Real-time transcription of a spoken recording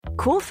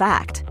Cool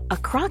fact, a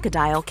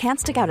crocodile can't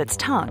stick out its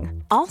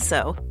tongue.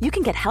 Also, you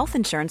can get health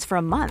insurance for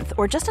a month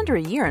or just under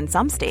a year in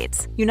some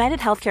states. United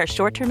Healthcare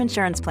short-term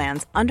insurance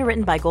plans,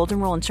 underwritten by Golden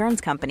Rule Insurance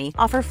Company,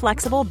 offer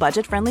flexible,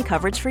 budget-friendly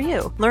coverage for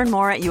you. Learn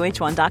more at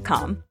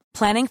uh1.com.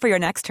 Planning for your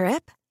next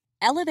trip?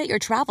 Elevate your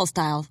travel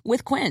style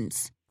with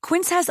Quince.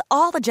 Quince has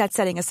all the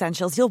jet-setting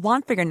essentials you'll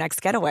want for your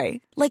next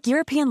getaway, like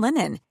European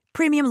linen,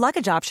 premium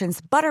luggage options,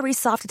 buttery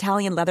soft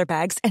Italian leather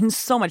bags, and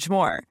so much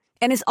more.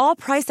 And is all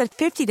priced at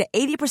 50 to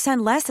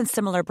 80% less than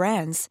similar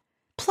brands.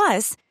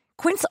 Plus,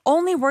 Quince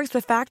only works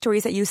with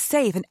factories that use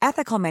safe and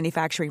ethical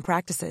manufacturing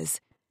practices.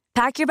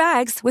 Pack your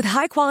bags with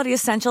high-quality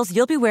essentials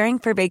you'll be wearing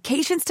for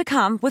vacations to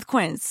come with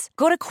Quince.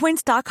 Go to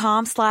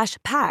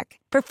quince.com/pack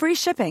for free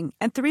shipping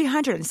and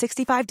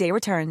 365-day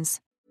returns.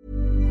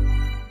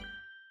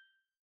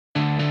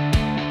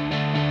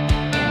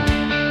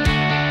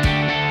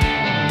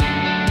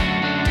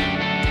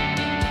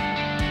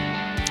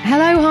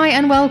 Hello, hi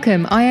and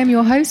welcome. I am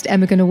your host,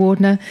 Emma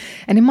Gunnar-Wardner,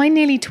 and in my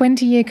nearly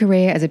 20-year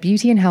career as a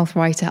beauty and health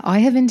writer, I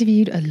have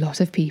interviewed a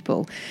lot of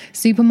people.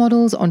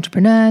 Supermodels,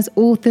 entrepreneurs,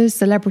 authors,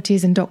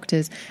 celebrities and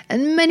doctors,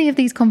 and many of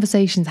these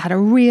conversations had a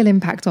real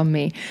impact on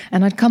me,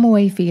 and I'd come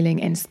away feeling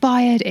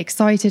inspired,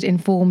 excited,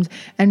 informed,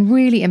 and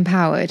really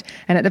empowered.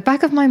 And at the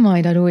back of my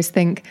mind, I'd always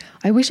think,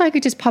 I wish I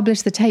could just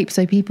publish the tape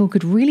so people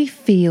could really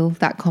feel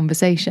that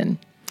conversation.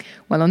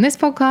 Well, on this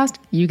podcast,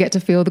 you get to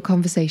feel the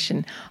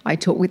conversation. I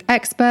talk with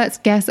experts,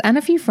 guests, and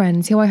a few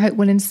friends who I hope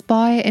will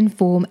inspire,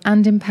 inform,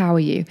 and empower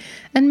you,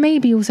 and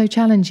maybe also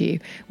challenge you,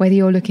 whether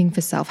you're looking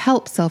for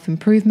self-help,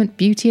 self-improvement,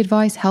 beauty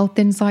advice, health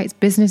insights,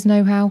 business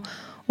know-how,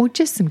 or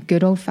just some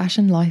good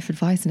old-fashioned life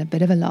advice and a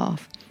bit of a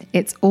laugh.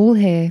 It's all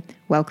here.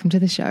 Welcome to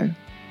the show.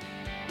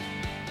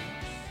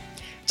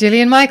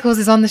 Jillian Michaels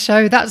is on the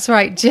show. That's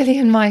right,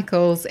 Jillian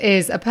Michaels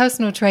is a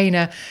personal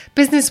trainer,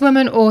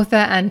 businesswoman, author,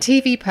 and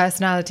TV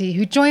personality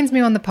who joins me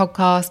on the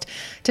podcast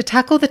to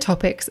tackle the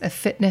topics of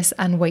fitness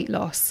and weight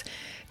loss.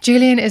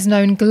 Jillian is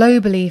known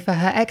globally for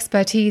her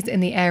expertise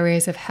in the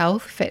areas of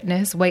health,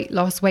 fitness, weight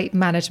loss, weight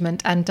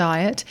management, and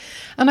diet.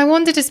 And I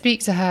wanted to speak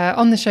to her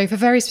on the show for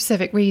very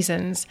specific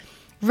reasons.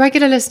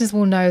 Regular listeners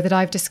will know that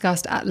I've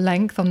discussed at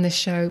length on this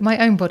show my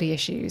own body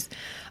issues.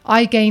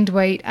 I gained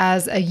weight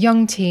as a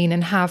young teen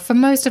and have for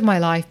most of my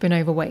life been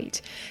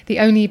overweight. The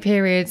only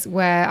periods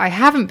where I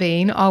haven't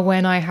been are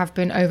when I have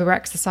been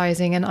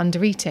over-exercising and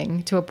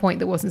under-eating to a point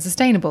that wasn't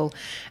sustainable.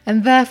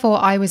 And therefore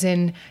I was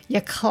in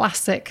your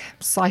classic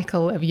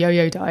cycle of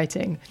yo-yo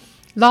dieting.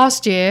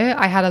 Last year,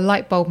 I had a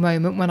light bulb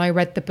moment when I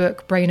read the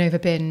book Brain Over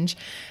Binge,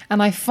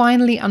 and I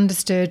finally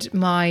understood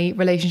my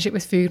relationship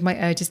with food, my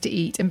urges to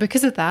eat. And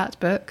because of that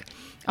book,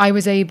 I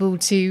was able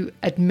to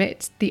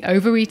admit the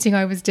overeating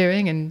I was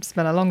doing and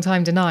spent a long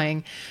time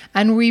denying,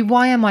 and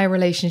rewire my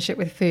relationship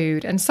with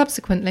food. And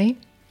subsequently,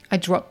 I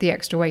dropped the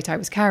extra weight I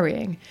was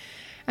carrying.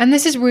 And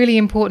this is really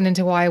important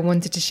into why I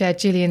wanted to share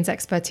Jillian's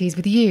expertise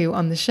with you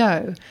on the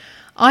show.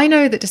 I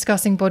know that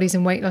discussing bodies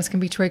and weight loss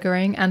can be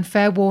triggering, and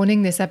fair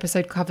warning, this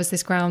episode covers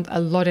this ground a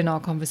lot in our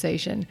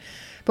conversation.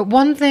 But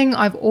one thing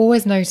I've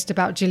always noticed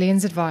about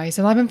Jillian's advice,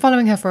 and I've been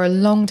following her for a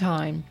long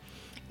time,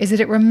 is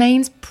that it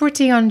remains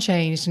pretty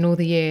unchanged in all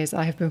the years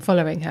I have been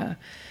following her.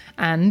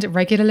 And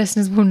regular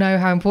listeners will know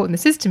how important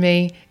this is to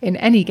me in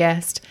any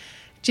guest.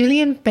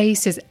 Jillian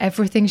bases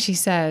everything she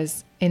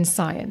says in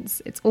science.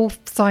 It's all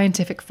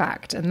scientific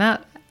fact, and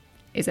that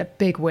is a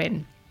big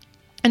win.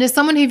 And as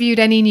someone who viewed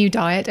any new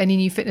diet, any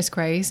new fitness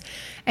craze,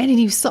 any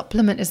new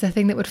supplement as the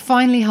thing that would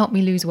finally help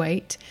me lose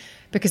weight,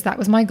 because that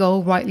was my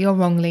goal, rightly or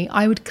wrongly,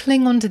 I would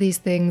cling on to these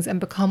things and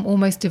become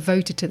almost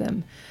devoted to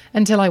them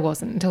until I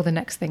wasn't, until the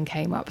next thing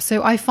came up.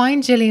 So I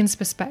find Jillian's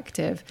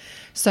perspective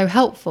so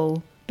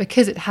helpful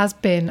because it has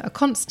been a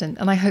constant,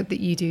 and I hope that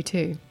you do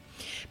too.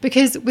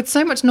 Because with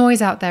so much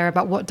noise out there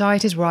about what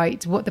diet is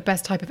right, what the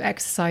best type of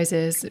exercise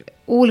is,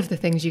 all of the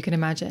things you can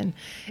imagine,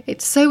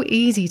 it's so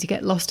easy to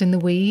get lost in the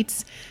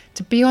weeds,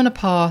 to be on a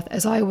path,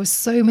 as I was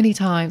so many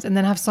times, and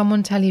then have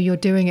someone tell you you're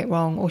doing it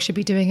wrong or should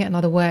be doing it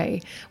another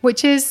way,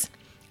 which is,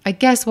 I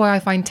guess, why I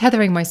find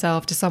tethering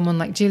myself to someone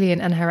like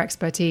Jillian and her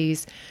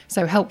expertise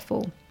so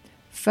helpful.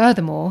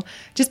 Furthermore,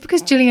 just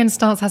because Jillian's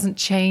stance hasn't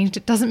changed,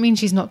 it doesn't mean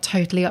she's not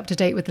totally up to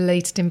date with the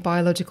latest in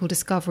biological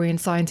discovery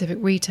and scientific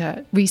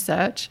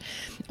research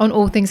on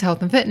all things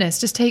health and fitness.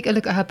 Just take a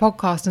look at her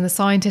podcast and the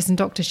scientists and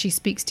doctors she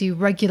speaks to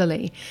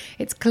regularly.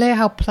 It's clear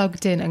how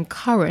plugged in and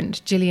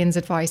current Jillian's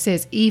advice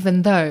is,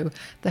 even though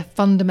the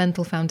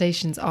fundamental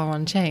foundations are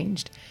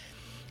unchanged.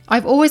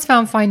 I've always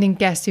found finding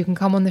guests who can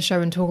come on the show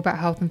and talk about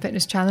health and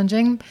fitness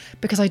challenging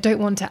because I don't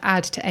want to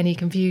add to any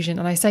confusion.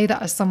 And I say that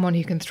as someone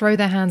who can throw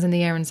their hands in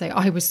the air and say,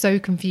 I was so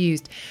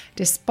confused,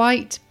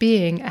 despite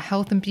being a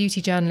health and beauty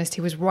journalist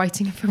who was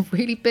writing for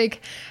really big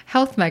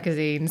health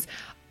magazines.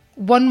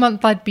 One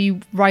month I'd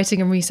be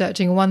writing and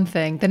researching one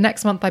thing. The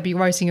next month I'd be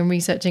writing and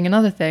researching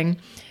another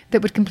thing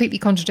that would completely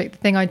contradict the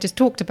thing I just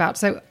talked about.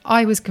 So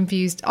I was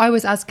confused. I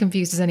was as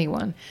confused as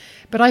anyone.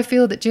 But I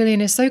feel that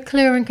Jillian is so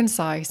clear and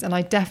concise, and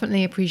I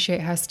definitely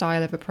appreciate her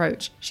style of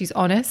approach. She's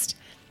honest,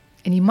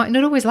 and you might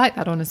not always like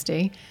that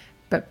honesty,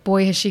 but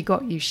boy, has she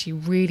got you. She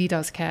really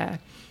does care.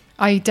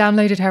 I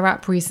downloaded her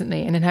app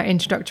recently, and in her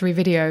introductory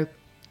video,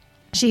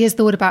 she has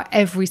thought about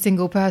every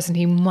single person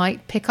who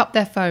might pick up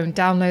their phone,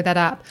 download that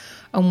app,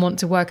 and want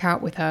to work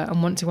out with her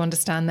and want to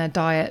understand their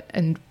diet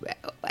and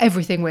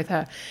everything with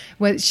her.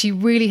 Well, she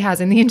really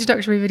has. In the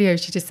introductory video,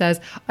 she just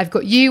says, I've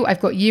got you,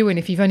 and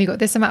if you've only got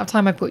this amount of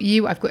time, I've got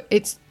you,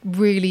 it's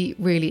really,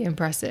 really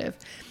impressive.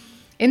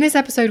 In this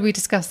episode, we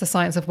discuss the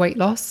science of weight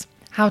loss,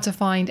 how to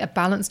find a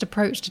balanced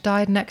approach to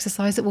diet and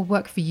exercise that will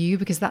work for you,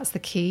 because that's the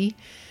key.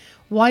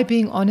 Why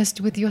being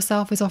honest with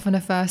yourself is often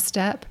a first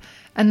step,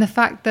 and the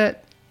fact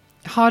that,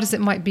 hard as it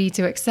might be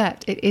to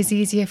accept, it is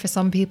easier for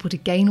some people to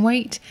gain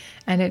weight,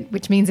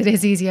 which means it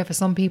is easier for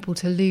some people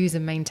to lose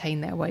and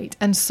maintain their weight,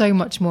 and so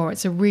much more.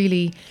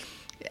 Jillian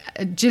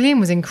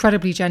was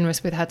incredibly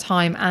generous with her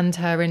time and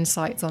her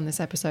insights on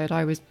this episode.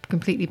 I was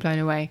completely blown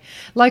away.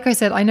 Like I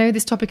said, I know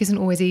this topic isn't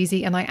always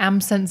easy, and I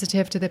am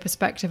sensitive to the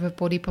perspective of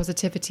body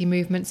positivity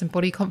movements and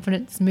body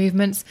confidence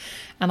movements,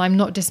 and I'm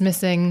not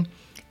dismissing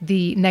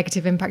the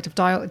negative impact of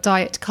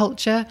diet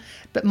culture,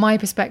 but my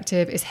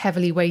perspective is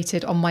heavily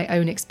weighted on my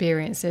own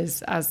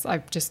experiences, as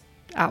I've just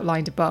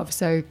outlined above.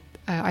 So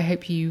I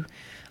hope you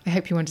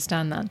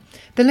understand that.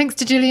 The links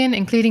to Jillian,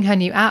 including her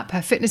new app,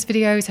 her fitness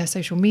videos, her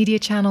social media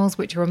channels,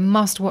 which are a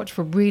must-watch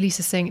for really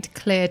succinct,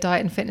 clear diet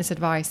and fitness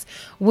advice,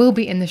 will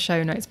be in the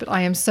show notes. But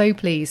I am so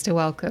pleased to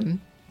welcome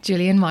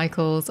Jillian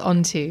Michaels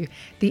onto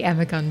The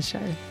Emma Gunn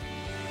Show.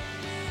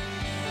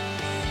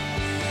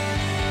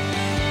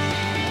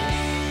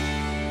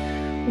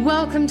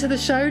 Welcome to the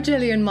show,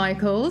 Jillian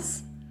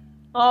Michaels.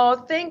 Oh,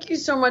 thank you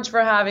so much for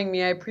having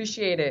me. I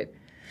appreciate it.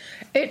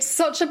 It's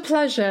such a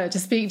pleasure to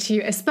speak to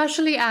you,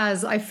 especially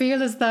as I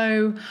feel as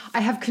though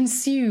I have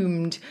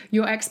consumed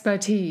your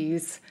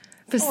expertise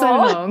for so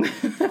long.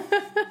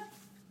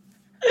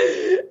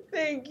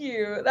 Thank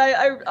you.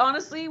 I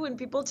honestly, when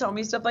people tell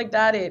me stuff like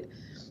that, it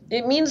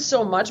means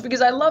so much,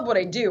 because I love what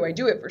I do. I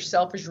do it for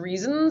selfish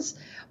reasons.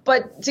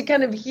 But to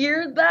kind of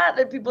hear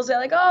that people say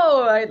like,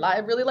 oh, I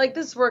really like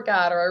this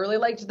workout, or I really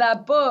liked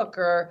that book,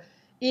 or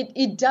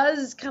it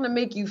does kind of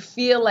make you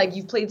feel like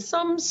you've played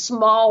some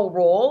small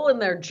role in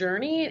their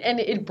journey, and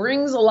it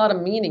brings a lot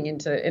of meaning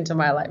into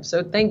my life.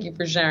 So thank you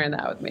for sharing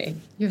that with me.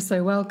 You're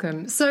so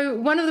welcome. So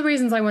one of the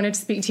reasons I wanted to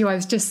speak to you, I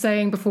was just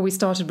saying before we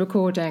started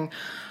recording,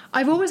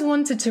 I've always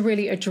wanted to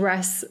really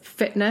address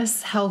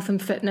fitness, health and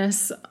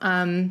fitness,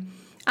 and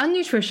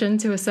nutrition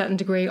to a certain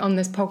degree on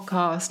this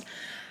podcast.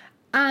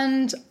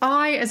 And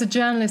I, as a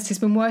journalist who's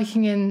been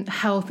working in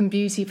health and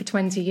beauty for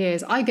 20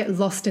 years, I get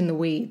lost in the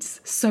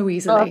weeds so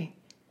easily.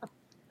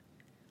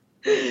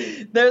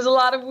 There's a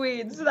lot of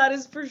weeds, that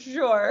is for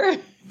sure.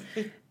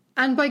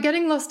 And by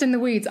getting lost in the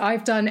weeds,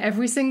 I've done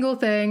every single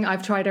thing.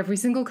 I've tried every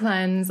single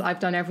cleanse. I've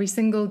done every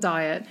single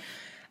diet.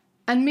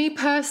 And me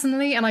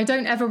personally, and I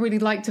don't ever really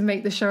like to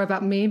make the show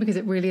about me, because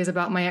it really is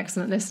about my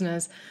excellent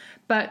listeners,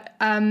 but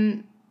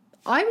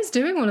I was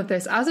doing all of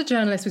this as a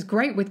journalist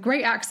with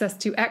great access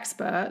to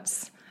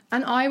experts,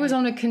 and I was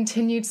on a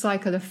continued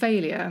cycle of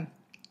failure.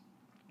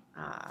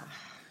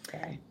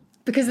 Okay.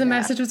 Because the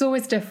message was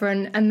always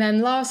different. And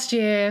then last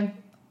year,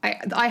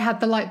 I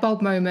had the light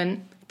bulb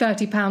moment,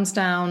 30 pounds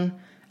down,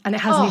 and it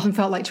hasn't even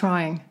felt like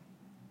trying.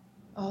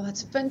 Oh,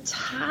 that's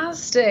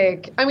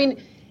fantastic. I mean,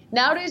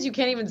 nowadays you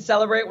can't even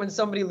celebrate when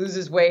somebody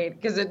loses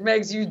weight, because it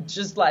makes you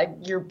just like,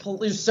 you're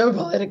so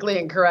politically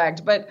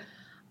incorrect. But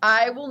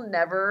I will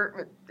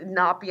never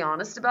not be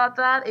honest about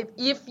that.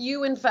 If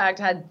you, in fact,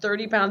 had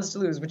 30 pounds to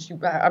lose, which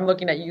I'm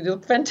looking at you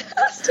look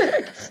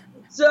fantastic.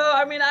 So,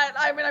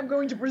 I'm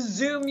going to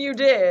presume you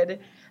did.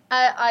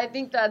 I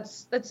think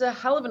that's a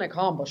hell of an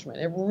accomplishment.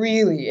 It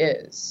really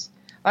is.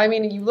 I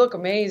mean, you look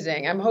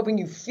amazing. I'm hoping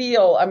you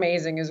feel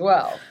amazing as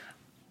well.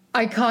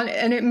 I can't,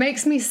 and it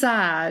makes me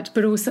sad,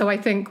 but also I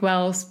think,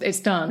 well, it's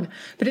done.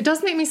 But it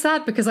does make me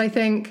sad, because I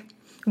think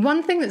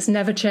one thing that's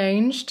never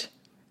changed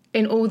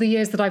in all the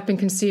years that I've been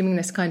consuming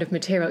this kind of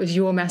material is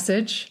your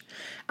message.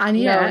 And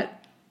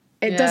yet,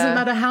 it doesn't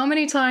matter how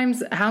many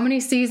times, how many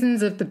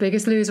seasons of The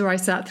Biggest Loser I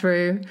sat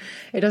through.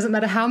 It doesn't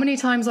matter how many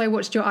times I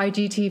watched your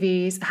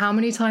IGTVs, how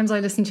many times I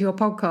listened to your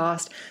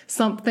podcast,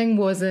 something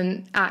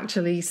wasn't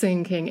actually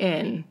sinking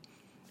in,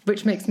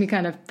 which makes me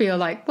kind of feel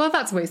like, well,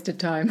 that's wasted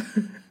time.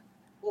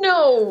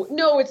 No,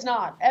 it's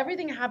not.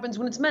 Everything happens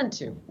when it's meant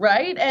to,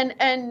 right?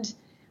 And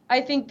I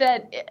think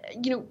that,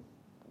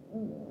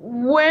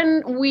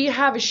 when we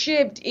have a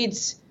shift,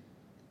 it's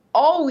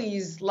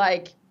always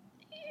like,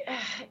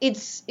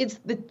 it's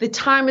the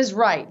time is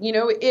right.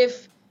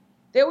 If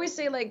they always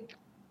say, like,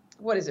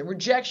 what is it?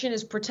 Rejection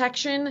is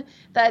protection,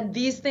 that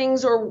these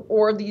things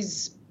or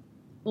these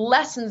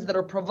lessons that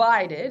are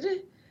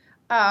provided,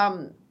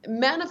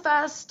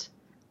 manifest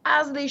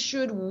as they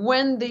should,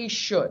 when they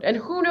should. And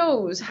who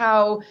knows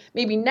how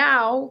maybe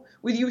now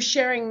with you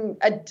sharing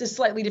a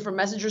slightly different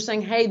message, or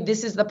saying, hey,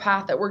 this is the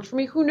path that worked for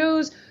me, who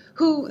knows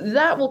who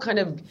that will kind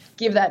of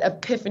give that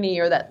epiphany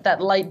or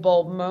that light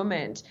bulb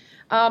moment.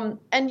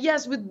 And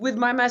yes, with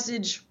my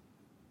message,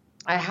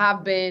 I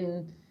have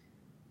been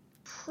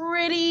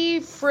pretty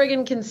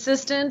friggin'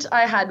 consistent.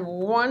 I had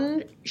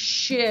one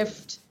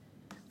shift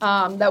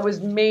that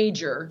was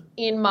major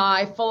in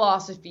my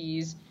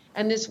philosophies.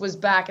 And this was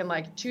back in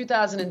like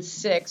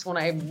 2006 when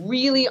I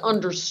really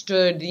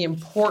understood the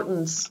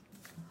importance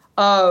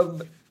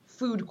of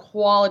food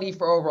quality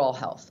for overall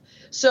health.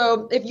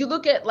 So if you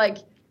look at like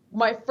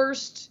my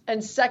first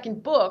and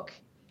second book,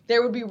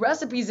 there would be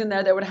recipes in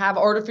there that would have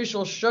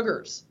artificial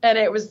sugars. And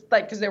it was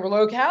like, because they were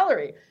low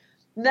calorie.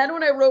 And then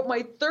when I wrote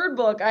my third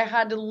book, I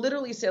had to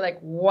literally say like,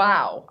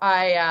 wow,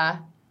 I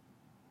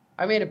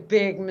made a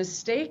big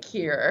mistake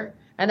here.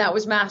 And that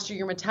was Master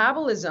Your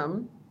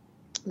Metabolism,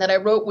 that I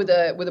wrote with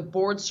a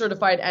board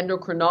certified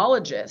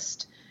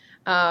endocrinologist.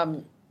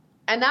 And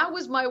that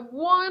was my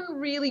one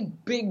really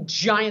big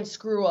giant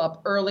screw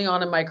up early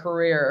on in my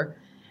career.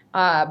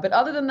 But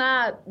other than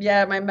that,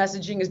 yeah, my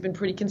messaging has been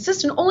pretty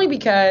consistent, only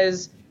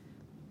because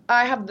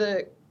I have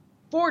the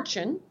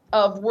fortune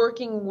of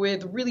working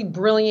with really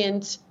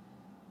brilliant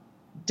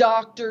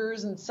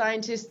doctors and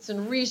scientists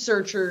and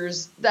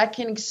researchers that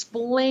can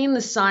explain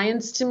the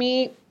science to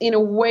me in a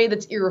way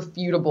that's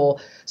irrefutable.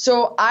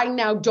 So I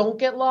now don't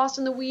get lost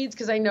in the weeds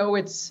because I know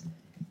it's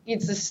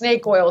a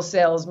snake oil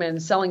salesman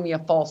selling me a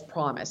false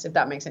promise, if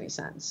that makes any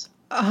sense.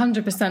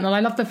 100%. And I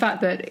love the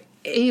fact that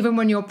even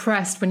when you're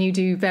pressed, when you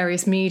do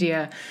various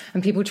media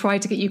and people try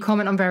to get you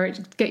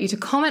to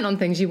comment on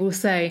things, you will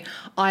say,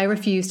 I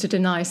refuse to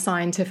deny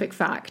scientific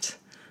fact.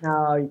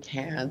 No, you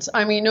can't.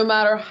 I mean, no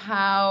matter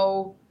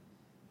how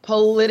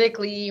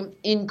politically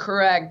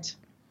incorrect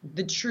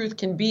the truth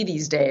can be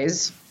these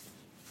days,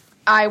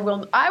 I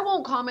won't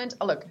comment.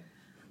 Look,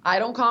 I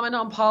don't comment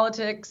on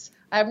politics.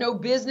 I have no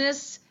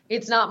business.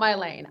 It's not my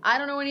lane. I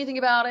don't know anything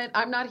about it.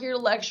 I'm not here to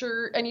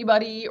lecture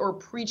anybody or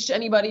preach to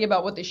anybody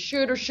about what they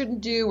should or shouldn't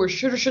do or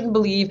should or shouldn't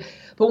believe.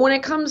 But when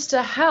it comes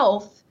to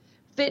health,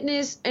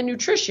 fitness, and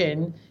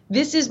nutrition,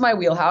 this is my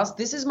wheelhouse.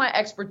 This is my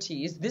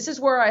expertise. This is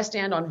where I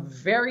stand on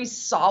very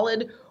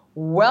solid,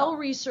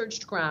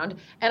 well-researched ground.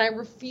 And I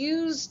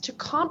refuse to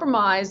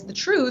compromise the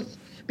truth,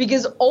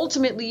 because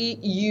ultimately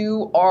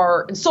you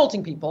are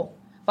insulting people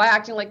by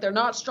acting like they're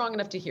not strong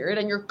enough to hear it.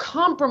 And you're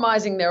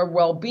compromising their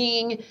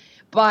well-being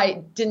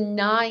by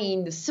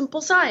denying the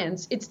simple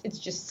science. It's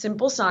just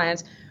simple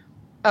science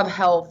of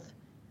health,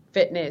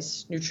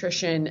 fitness,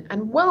 nutrition,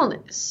 and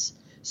wellness.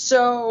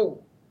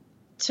 So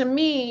to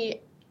me,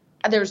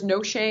 there's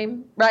no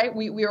shame, right?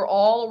 We are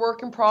all a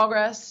work in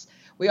progress.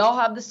 We all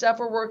have the stuff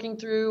we're working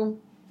through,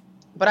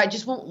 but I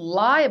just won't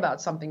lie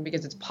about something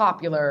because it's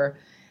popular.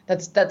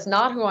 That's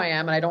not who I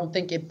am, and I don't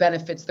think it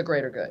benefits the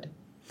greater good,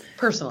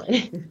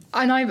 personally.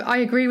 And I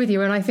agree with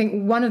you. And I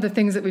think one of the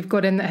things that we've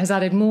got in that has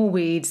added more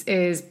weeds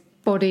is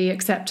body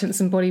acceptance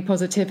and body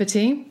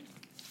positivity.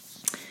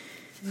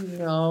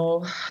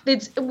 No,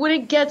 it's when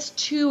it gets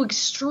too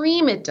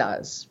extreme, it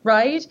does,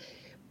 right?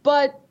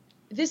 But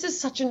this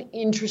is such an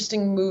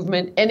interesting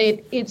movement, and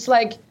it's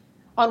like,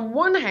 on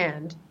one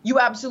hand, you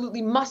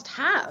absolutely must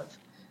have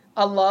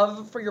a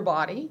love for your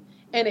body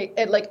and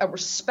like a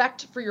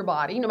respect for your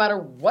body, no matter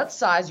what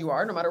size you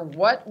are, no matter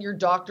what your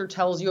doctor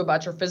tells you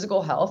about your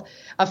physical health,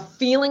 a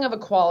feeling of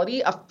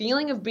equality, a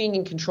feeling of being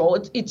in control.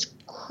 It's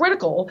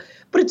critical,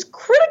 but it's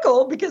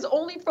critical because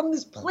only from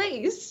this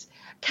place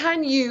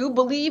can you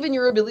believe in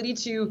your ability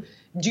to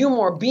do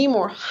more, be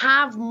more,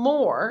 have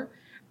more.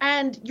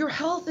 And your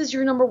health is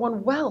your number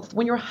one wealth.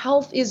 When your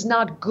health is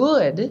not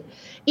good,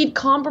 it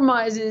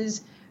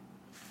compromises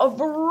a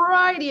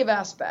variety of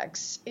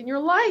aspects in your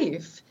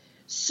life.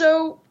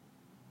 So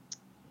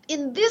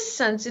in this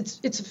sense,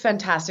 it's a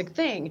fantastic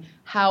thing.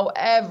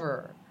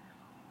 However,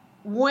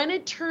 when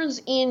it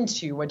turns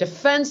into a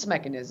defense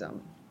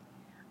mechanism,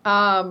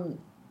 and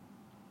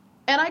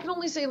I can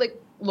only say, like,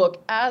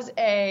 look, as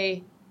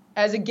a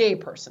gay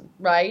person,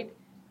 right?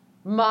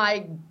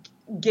 My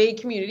gay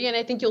community, and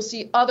I think you'll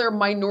see other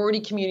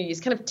minority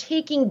communities kind of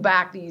taking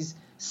back these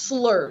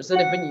slurs that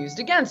have been used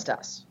against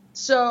us.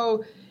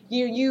 So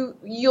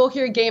you'll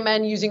hear gay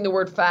men using the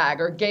word fag,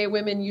 or gay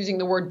women using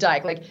the word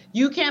dyke. Like,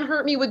 you can't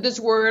hurt me with this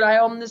word. I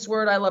own this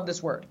word. I love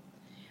this word.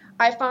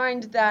 I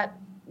find that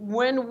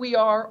when we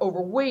are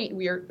overweight,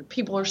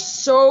 people are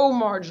so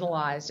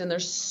marginalized, and they're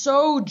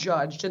so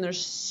judged, and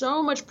there's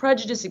so much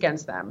prejudice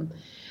against them,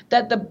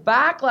 that the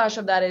backlash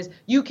of that is,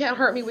 you can't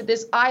hurt me with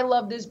this. I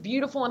love this,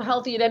 beautiful and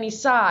healthy at any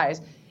size,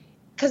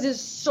 because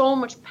there's so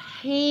much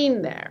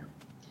pain there.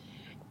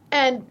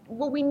 And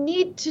what we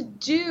need to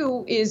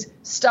do is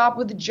stop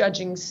with the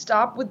judging,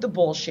 stop with the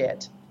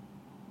bullshit.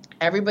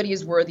 Everybody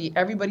is worthy.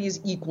 Everybody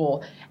is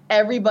equal.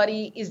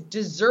 Everybody is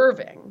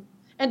deserving.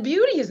 And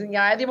beauty is in the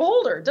eye of the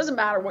beholder. It doesn't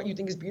matter what you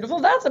think is beautiful.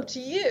 That's up to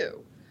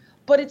you.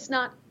 But it's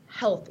not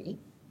healthy.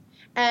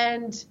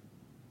 And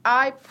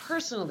I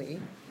personally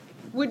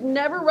would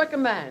never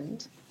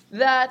recommend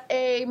that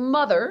a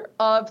mother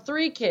of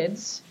 3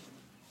 kids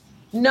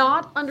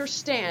not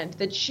understand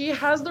that she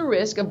has the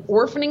risk of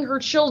orphaning her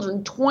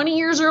children 20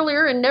 years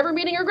earlier and never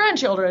meeting her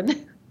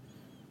grandchildren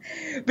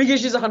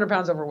because she's 100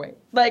 pounds overweight.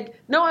 Like,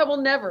 no, I will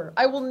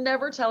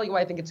never tell you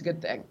I think it's a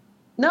good thing.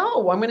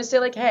 No, I'm going to say,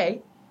 like,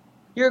 hey,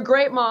 you're a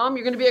great mom.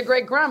 You're going to be a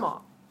great grandma.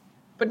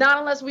 but not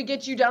unless we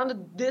get you down to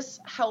this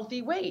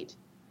healthy weight.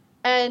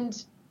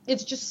 And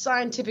it's just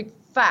scientific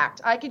fact.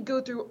 I could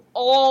go through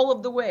all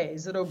of the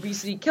ways that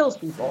obesity kills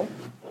people,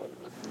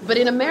 but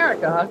in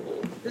America,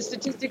 the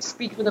statistics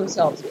speak for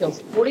themselves. It kills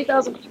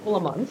 40,000 people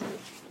a month.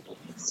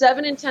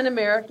 7 in 10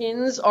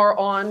 Americans are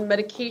on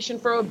medication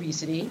for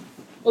obesity.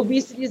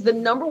 Obesity is the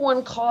number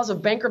one cause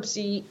of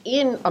bankruptcy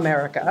in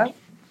America.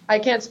 I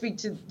can't speak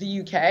to the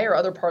UK or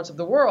other parts of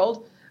the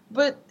world,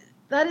 but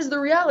that is the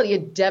reality.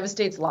 It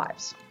devastates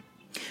lives.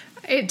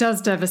 It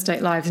does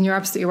devastate lives, and you're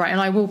absolutely right.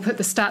 And I will put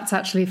the stats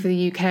actually for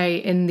the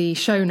UK in the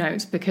show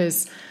notes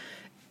because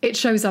it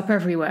shows up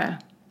everywhere.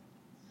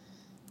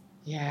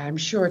 Yeah, I'm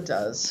sure it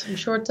does. I'm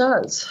sure it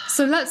does.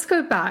 So let's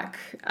go back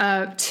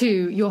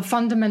to your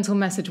fundamental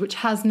message, which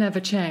has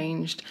never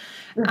changed.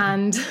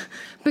 And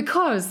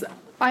because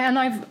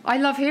I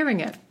love hearing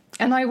it,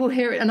 and I will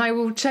hear it, and I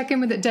will check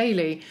in with it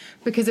daily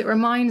because it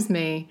reminds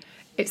me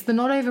it's the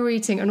not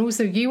overeating. And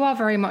also you are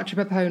very much a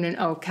proponent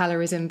of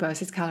calories in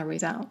versus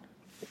calories out.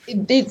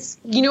 It's,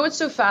 you know, what's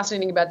so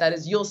fascinating about that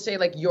is you'll say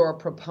like you're a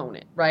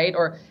proponent, right?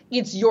 Or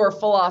it's your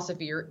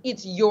philosophy, or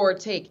it's your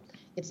take.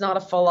 It's not a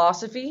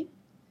philosophy.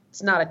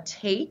 It's not a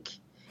take.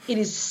 It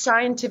is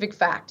scientific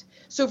fact.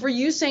 So for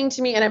you saying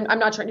to me, and I'm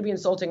not trying to be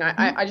insulting,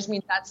 I just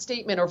mean that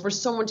statement, or for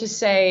someone to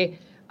say,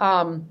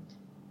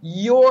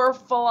 your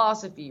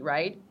philosophy,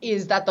 right,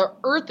 is that the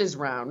earth is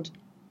round.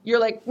 You're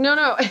like,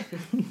 no.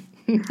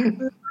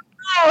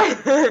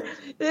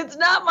 It's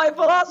not my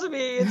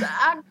philosophy. It's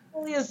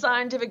actually a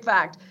scientific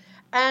fact.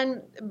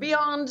 And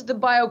beyond the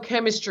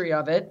biochemistry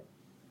of it,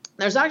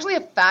 there's actually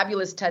a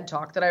fabulous TED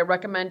Talk that I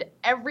recommend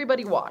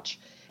everybody watch.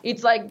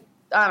 It's like,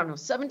 I don't know,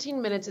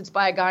 17 minutes. It's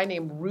by a guy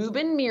named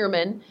Ruben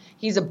Meerman.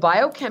 He's a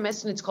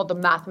biochemist, and it's called The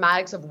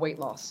Mathematics of Weight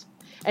Loss.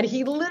 And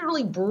he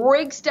literally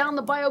breaks down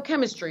the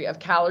biochemistry of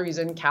calories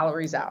in,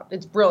 calories out.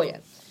 It's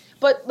brilliant.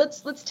 But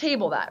let's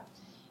table that.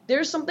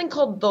 There's something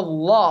called the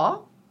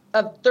law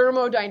of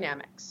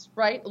thermodynamics,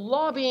 right?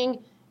 Law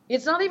being,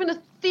 it's not even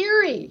a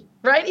theory,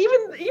 right?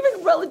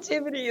 Even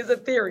relativity is a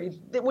theory.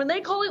 When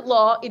they call it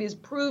law, it is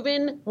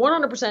proven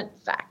 100%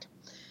 fact.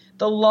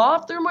 The law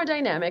of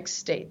thermodynamics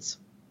states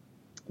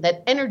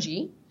that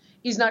energy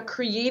is not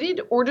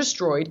created or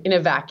destroyed in a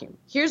vacuum.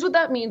 Here's what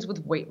that means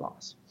with weight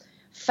loss.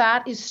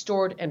 Fat is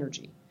stored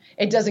energy.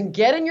 It doesn't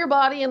get in your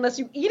body unless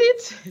you eat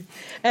it,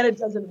 and it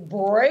doesn't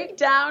break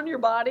down your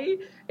body.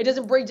 It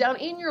doesn't break down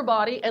in your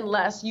body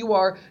unless you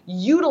are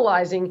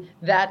utilizing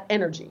that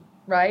energy,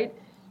 right?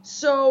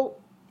 So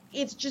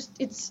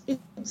it's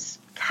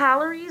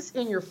calories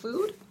in your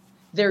food.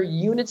 They're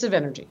units of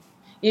energy.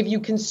 If you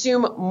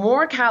consume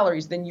more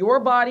calories than your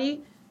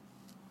body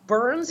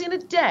burns in a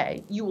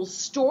day, you will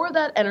store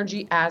that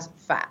energy as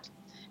fat.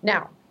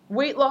 Now,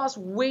 weight loss,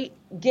 weight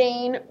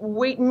gain,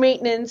 weight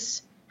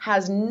maintenance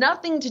has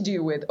nothing to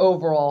do with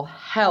overall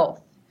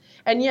health.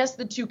 And yes,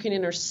 the two can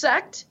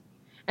intersect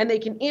and they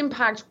can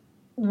impact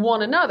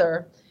one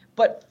another,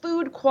 but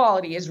food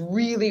quality is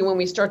really when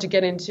we start to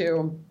get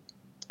into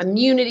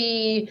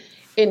immunity,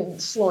 in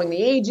slowing the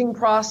aging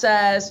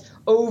process,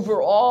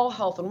 overall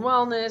health and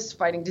wellness,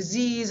 fighting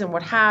disease and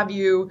what have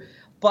you.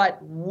 But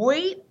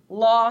weight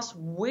loss,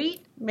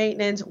 weight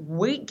maintenance,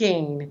 weight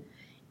gain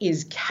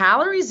is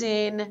calories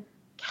in,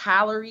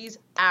 calories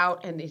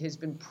out, and it has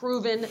been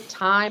proven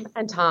time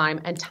and time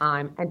and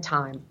time and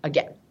time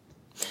again.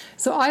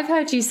 So I've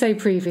heard you say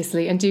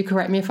previously, and do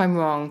correct me if I'm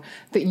wrong,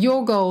 that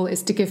your goal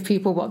is to give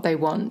people what they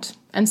want.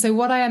 And so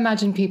what I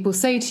imagine people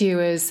say to you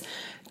is,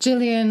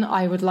 Jillian,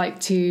 I would like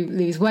to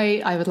lose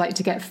weight, I would like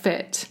to get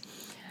fit.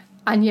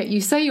 And yet you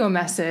say your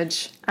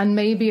message, and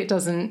maybe it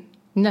doesn't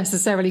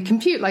necessarily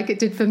compute like it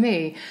did for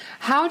me.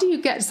 How do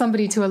you get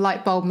somebody to a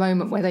light bulb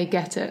moment where they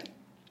get it?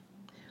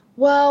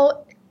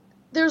 Well,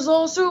 there's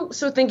also,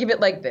 so think of it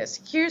like this.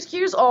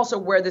 Here's also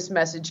where this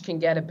message can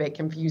get a bit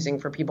confusing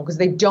for people because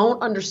they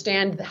don't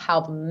understand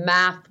how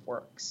math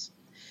works.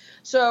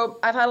 So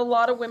I've had a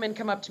lot of women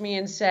come up to me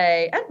and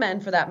say, and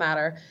men for that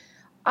matter,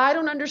 I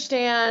don't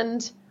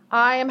understand.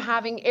 I am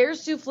having air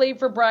souffle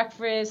for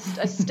breakfast,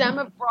 a stem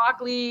of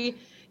broccoli,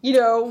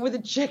 with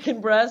a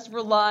chicken breast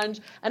for lunch,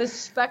 and a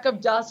speck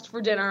of dust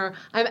for dinner.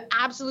 I'm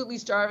absolutely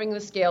starving. The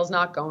scale's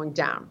not going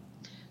down.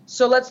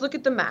 So let's look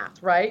at the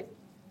math, right?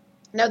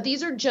 Now,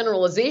 these are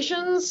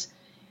generalizations.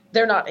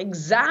 They're not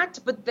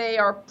exact, but they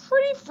are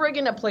pretty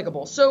friggin'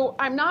 applicable. So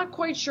I'm not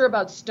quite sure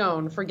about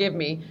stone, forgive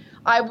me.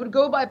 I would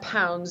go by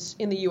pounds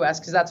in the US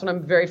because that's what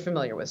I'm very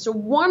familiar with. So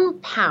 1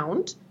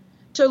 pound,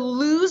 to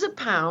lose a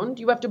pound,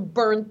 you have to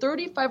burn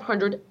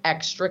 3,500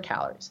 extra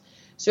calories.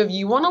 So if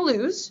you want to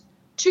lose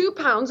 2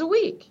 pounds a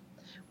week,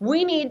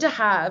 we need to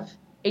have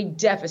a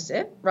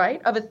deficit,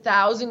 right, of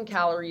 1,000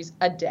 calories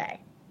a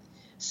day.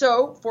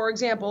 So, for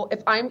example,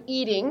 if I'm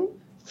eating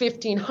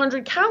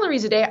 1,500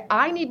 calories a day,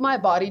 I need my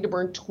body to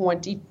burn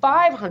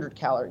 2,500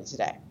 calories a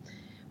day.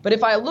 But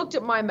if I looked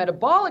at my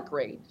metabolic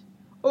rate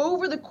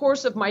over the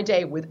course of my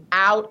day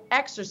without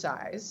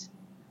exercise,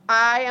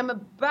 I am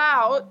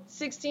about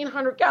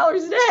 1,600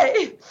 calories a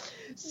day.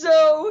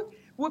 So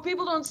what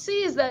people don't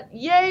see is that,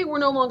 yay, we're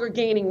no longer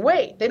gaining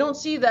weight. They don't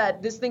see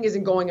that this thing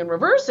isn't going in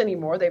reverse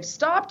anymore. They've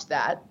stopped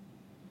that.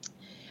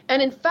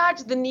 And in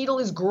fact, the needle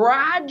is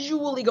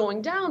gradually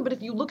going down. But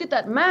if you look at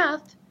that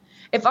math,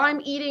 if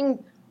I'm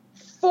eating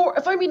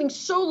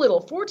so little,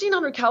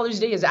 1,400 calories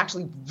a day is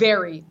actually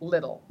very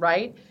little,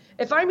 right?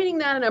 If I'm eating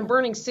that and I'm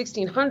burning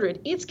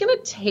 1,600, it's going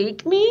to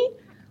take me,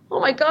 oh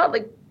my God,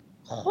 like,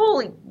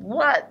 holy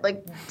what?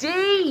 Like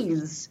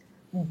days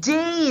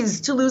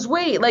to lose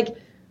weight. Like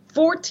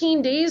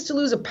 14 days to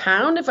lose a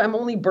pound if I'm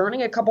only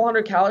burning a couple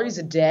hundred calories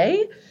a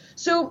day.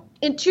 So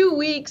in 2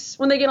 weeks,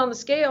 when they get on the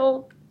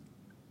scale,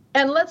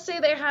 and let's say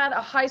they had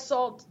a high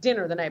salt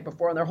dinner the night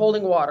before and they're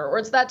holding water, or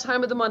it's that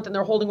time of the month and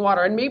they're holding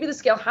water, and maybe the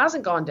scale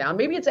hasn't gone down,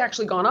 maybe it's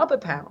actually gone up a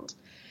pound.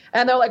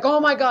 And they're like,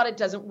 oh my God, it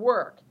doesn't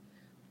work.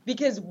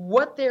 Because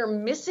what they're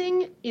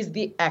missing is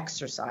the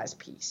exercise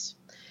piece.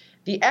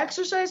 The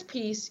exercise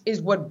piece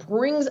is what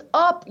brings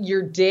up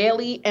your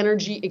daily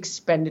energy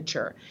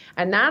expenditure.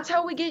 And that's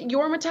how we get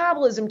your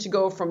metabolism to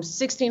go from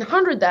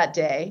 1,600 that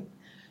day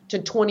to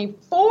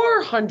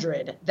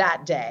 2,400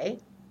 that day,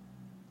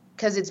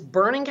 because it's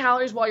burning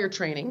calories while you're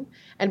training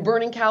and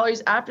burning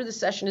calories after the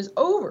session is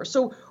over.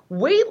 So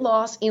weight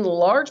loss in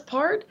large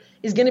part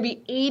is going to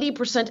be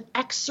 80%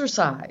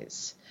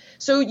 exercise.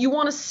 So you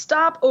want to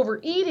stop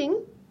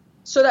overeating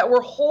so that we're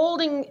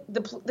holding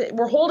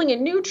it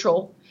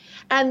neutral.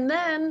 And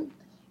then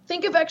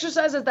think of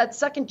exercise as that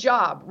second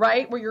job,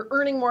 right? Where you're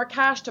earning more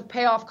cash to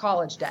pay off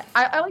college debt.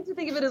 I like to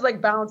think of it as like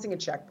balancing a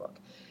checkbook.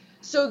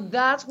 So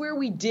that's where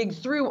we dig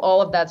through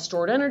all of that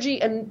stored energy.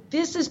 And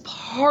this is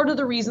part of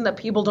the reason that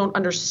people don't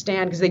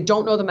understand, because they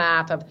don't know the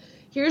math of,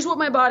 here's what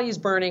my body is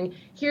burning,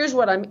 here's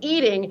what I'm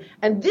eating,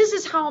 and this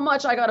is how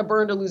much I got to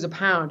burn to lose a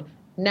pound.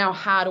 Now,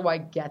 how do I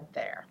get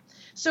there?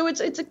 So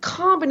it's a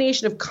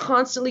combination of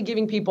constantly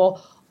giving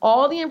people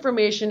all the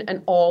information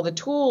and all the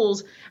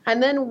tools.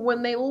 And then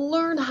when they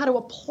learn how to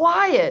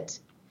apply it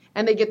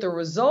and they get the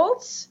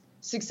results,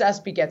 success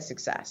begets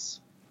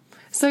success.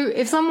 So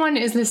if someone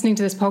is listening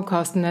to this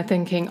podcast and they're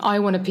thinking, I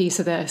want a piece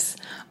of this,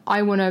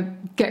 I want to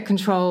get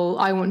control,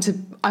 I want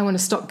to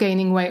stop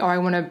gaining weight, or I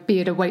want to be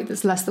at a weight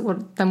that's less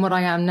than what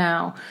I am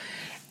now,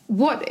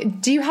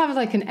 what do you have,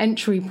 like an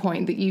entry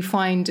point that you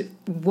find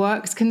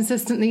works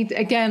consistently?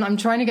 Again, I'm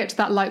trying to get to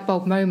that light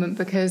bulb moment,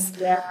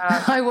 because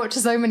I watch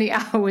so many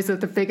hours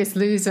of The Biggest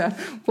Loser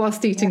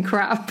whilst eating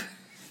crap.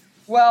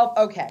 Well,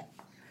 okay.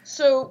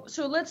 So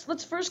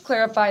let's first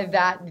clarify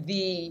that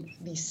the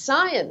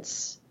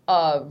science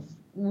of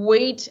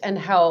weight and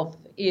health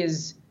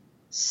is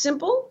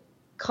simple,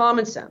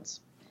 common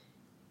sense.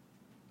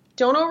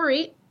 Don't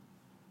overeat,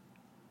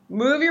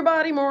 move your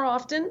body more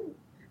often,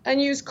 and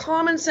use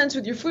common sense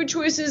with your food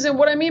choices. And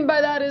what I mean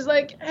by that is,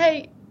 like,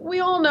 hey, we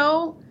all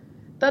know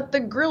that the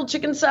grilled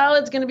chicken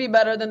salad is going to be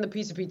better than the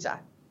piece of pizza,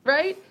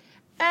 right?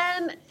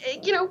 And,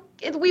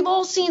 we've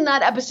all seen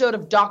that episode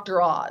of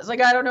Dr. Oz.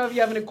 Like, I don't know if you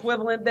have an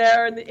equivalent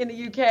there in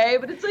the UK,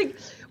 but it's like,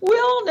 we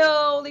all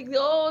know, like,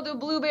 the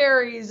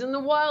blueberries and the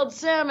wild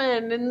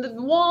salmon and the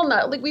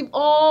walnut. Like,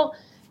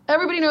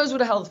 everybody knows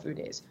what a health food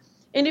is.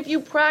 And if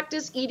you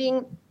practice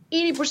eating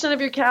 80%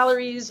 of your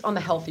calories on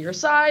the healthier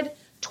side,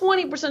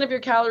 20% of your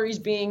calories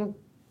being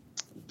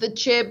the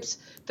chips,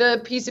 the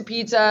piece of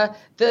pizza,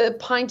 the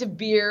pint of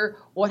beer,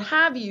 what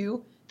have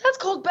you, that's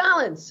called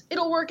balance.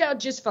 It'll work out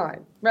just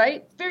fine,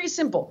 right? Very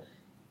simple.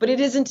 But it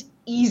isn't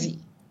easy.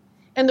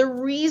 And the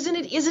reason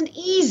it isn't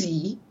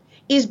easy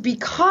is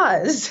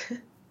because,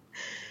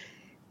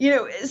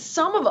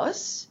 some of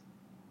us,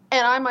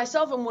 and I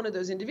myself am one of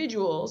those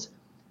individuals,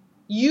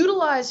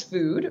 utilize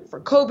food for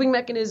coping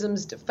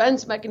mechanisms,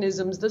 defense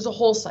mechanisms. There's a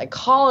whole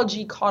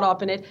psychology caught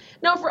up in it.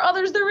 Now, for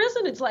others, there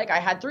isn't. It's like, I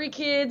had 3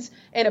 kids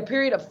in a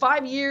period of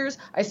 5 years.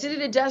 I sit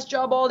at a desk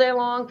job all day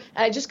long,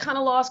 and I just kind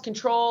of lost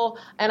control,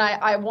 and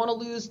I want to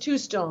lose 2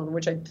 stone,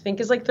 which I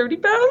think is like 30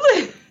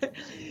 pounds.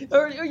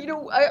 or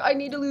I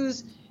need to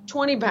lose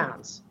 20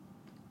 pounds.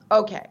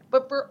 Okay.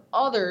 But for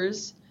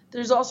others,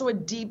 there's also a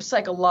deep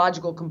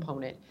psychological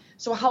component.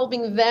 So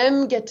helping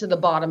them get to the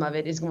bottom of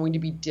it is going to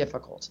be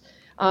difficult.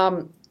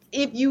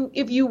 If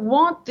you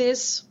want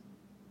this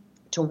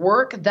to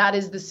work, that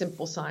is the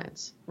simple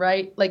science,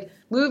 right? Like,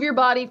 move your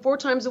body 4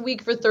 times a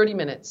week for 30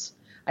 minutes.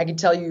 I can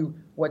tell you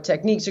what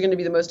techniques are going to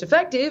be the most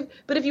effective,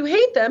 but if you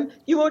hate them,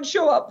 you won't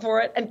show up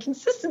for it. And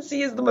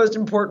consistency is the most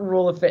important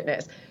rule of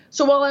fitness.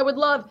 So while I would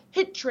love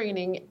HIIT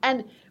training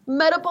and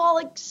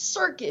metabolic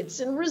circuits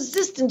and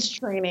resistance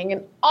training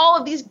and all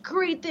of these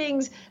great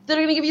things that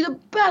are going to give you the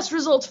best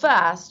results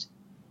fast,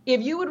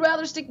 if you would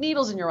rather stick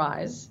needles in your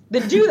eyes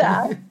than do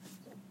that,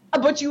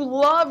 but you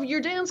love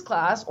your dance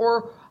class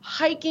or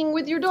hiking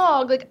with your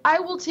dog, like, I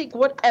will take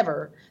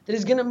whatever that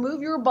is going to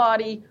move your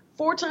body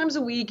 4 times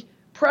a week,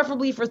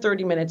 preferably for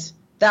 30 minutes.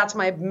 That's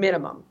my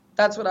minimum.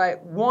 That's what I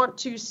want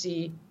to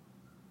see.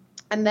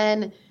 And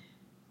then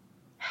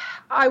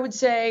I would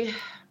say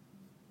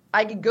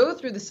I could go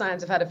through the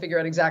science of how to figure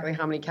out exactly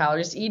how many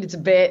calories to eat. It's a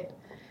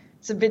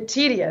bit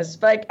tedious,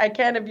 but I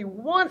can if you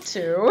want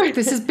to.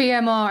 This is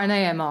BMR and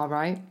AMR,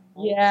 right?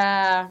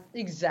 Yeah,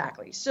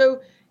 exactly.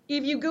 So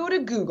if you go to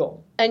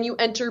Google and you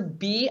enter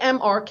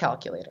BMR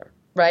calculator,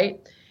 right?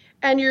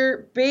 And your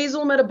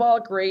basal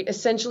metabolic rate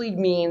essentially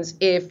means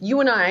if you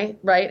and I,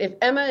 right, if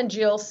Emma and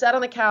Jill sat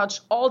on the couch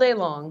all day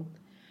long,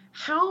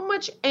 how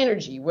much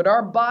energy would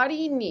our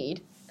body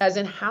need, as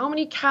in how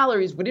many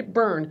calories would it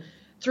burn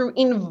through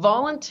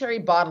involuntary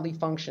bodily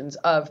functions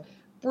of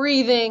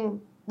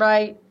breathing,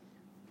 right,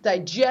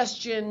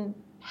 digestion,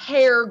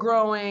 hair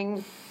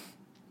growing,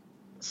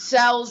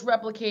 cells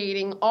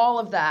replicating, all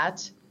of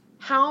that,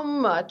 how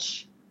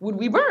much would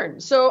we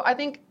burn? So I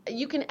think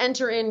you can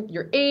enter in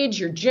your age,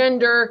 your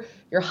gender,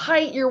 your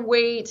height, your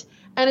weight,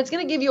 and it's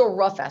going to give you a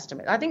rough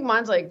estimate. I think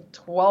mine's like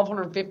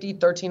 1,250,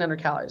 1,300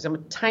 calories. I'm a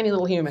tiny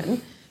little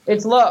human.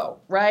 It's low,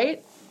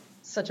 right?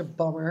 Such a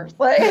bummer.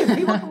 Like,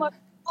 people come up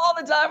all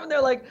the time and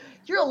they're like,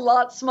 you're a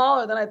lot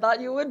smaller than I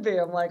thought you would be.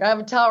 I'm like, I have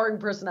a towering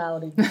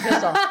personality.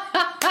 Piss off.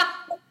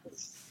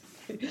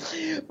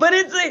 But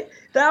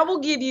that will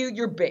give you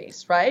your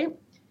base, right?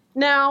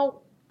 Now,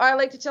 I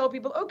like to tell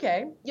people,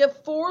 okay, you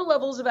have 4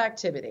 levels of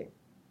activity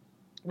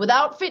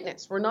without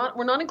fitness. We're not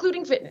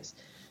including fitness.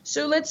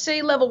 So let's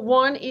say level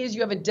 1 is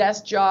you have a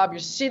desk job. You're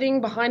sitting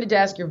behind a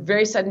desk. You're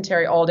very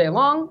sedentary all day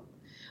long.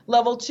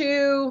 Level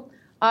 2,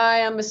 I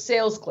am a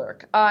sales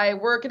clerk. I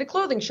work at a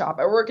clothing shop.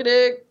 I work at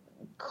a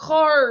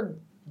car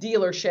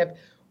dealership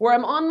where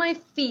I'm on my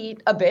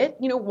feet a bit,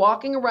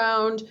 walking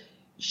around,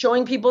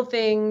 showing people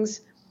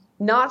things,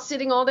 not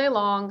sitting all day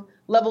long.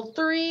 Level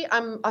 3,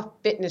 I'm a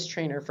fitness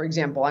trainer, for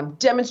example. I'm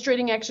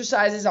demonstrating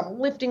exercises. I'm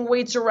lifting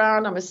weights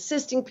around. I'm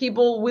assisting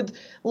people with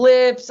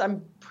lifts.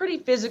 I'm pretty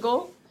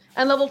physical.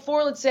 And level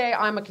 4, let's say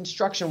I'm a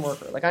construction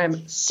worker. Like I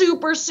am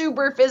super,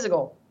 super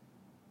physical.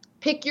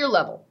 Pick your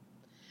level.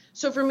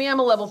 So for me, I'm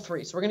a level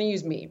 3. So we're going to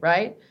use me,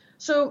 right?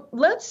 So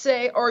let's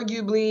say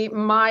arguably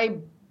my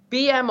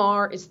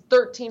BMR is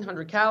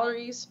 1,300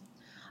 calories.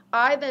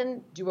 I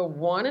then do a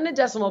 1 and a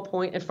decimal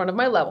point in front of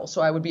my level.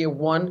 So I would be a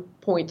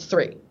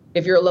 1.3.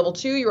 If you're a level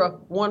 2, you're a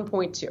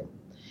 1.2.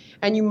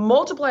 And you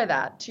multiply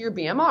that to your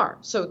BMR.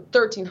 So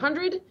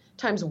 1,300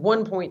 times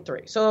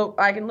 1.3. So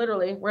I can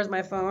literally, where's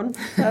my phone?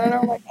 I don't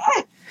know. Like,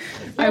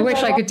 I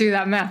wish I could do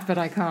that math, but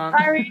I can't.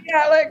 I mean,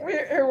 yeah, like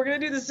we're going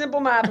to do the simple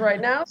math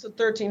right now. So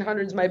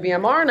 1,300 is my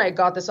BMR, and I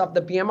got this off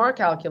the BMR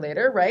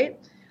calculator, right,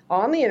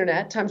 on the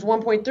internet, times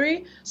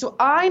 1.3. So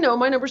I know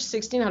my number is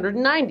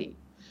 1,690.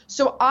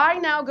 So I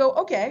now go,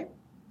 okay,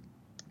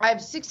 I have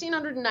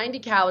 1,690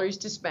 calories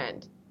to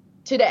spend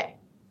today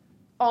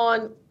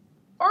on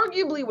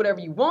arguably whatever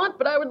you want,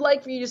 but I would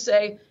like for you to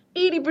say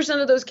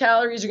 80% of those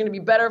calories are going to be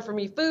better for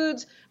me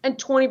foods, and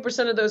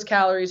 20% of those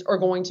calories are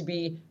going to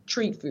be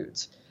treat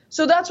foods.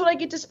 So that's what I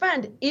get to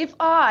spend. If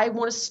I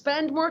want to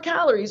spend more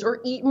calories or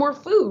eat more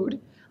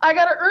food, I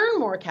got to earn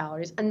more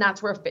calories, and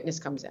that's where fitness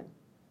comes in.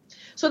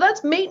 So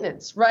that's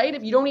maintenance, right?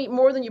 If you don't eat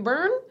more than you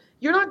burn,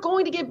 you're not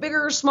going to get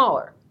bigger or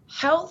smaller.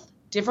 Health,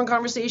 different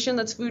conversation,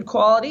 that's food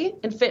quality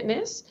and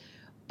fitness,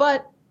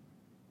 but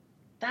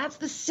that's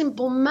the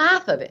simple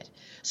math of it.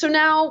 So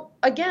now,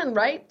 again,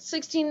 right,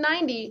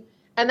 1,690,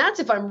 and that's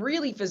if I'm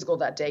really physical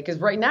that day, because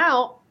right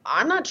now,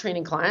 I'm not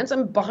training clients.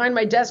 I'm behind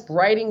my desk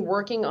writing,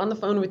 working on the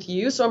phone with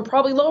you, so I'm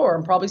probably lower.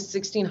 I'm probably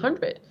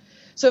 1,600.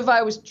 So if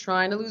I was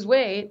trying to lose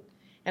weight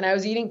and I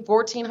was eating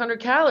 1,400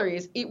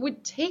 calories, it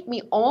would take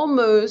me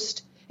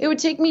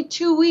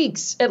 2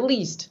 weeks at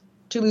least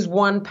to lose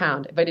 1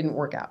 pound if I didn't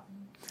work out.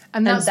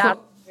 And that's what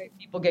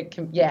people get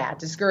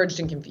discouraged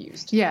and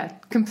confused. Yeah,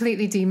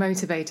 completely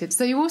demotivated.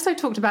 So you also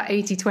talked about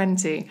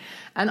 80-20,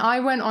 and I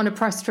went on a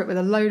press trip with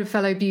a load of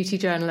fellow beauty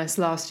journalists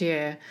last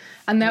year,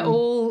 and they're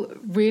all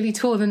really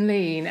tall and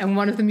lean, and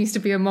one of them used to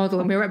be a model,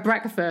 and we were at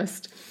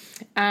breakfast,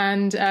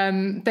 and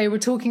they were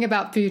talking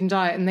about food and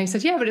diet, and they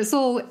said, yeah, but it's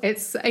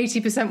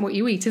 80% what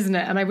you eat, isn't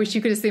it? And I wish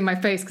you could have seen my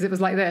face, because it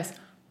was like this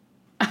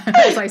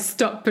as I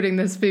stopped putting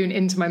the spoon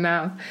into my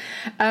mouth.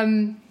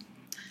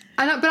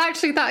 But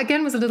actually that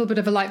again was a little bit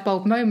of a light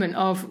bulb moment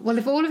of, well,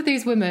 if all of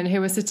these women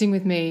who are sitting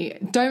with me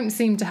don't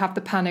seem to have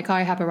the panic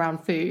I have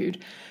around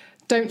food,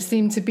 don't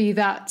seem to be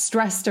that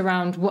stressed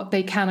around what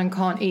they can and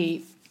can't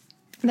eat,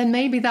 then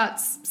maybe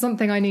that's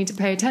something I need to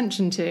pay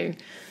attention to.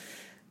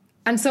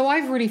 And so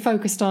I've really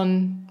focused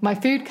on my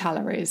food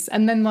calories,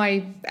 and then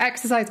my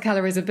exercise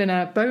calories have been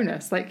a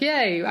bonus. Like,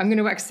 yay, I'm going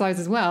to exercise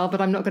as well,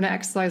 but I'm not going to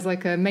exercise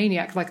like a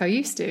maniac like I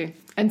used to,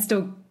 and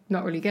still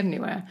not really get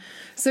anywhere.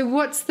 So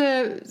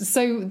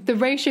the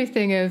ratio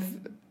thing of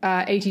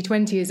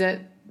 80-20 is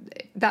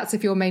that's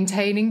if you're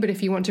maintaining, but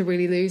if you want to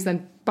really lose,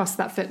 then bust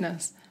that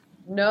fitness.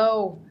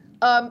 No,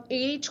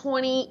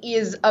 80-20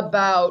 is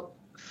about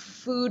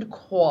food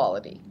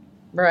quality,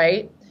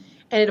 right?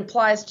 And it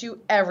applies to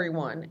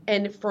everyone.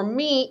 And for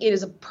me, it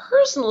is a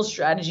personal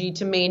strategy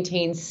to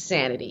maintain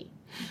sanity.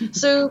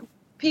 So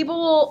people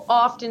will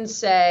often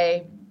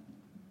say,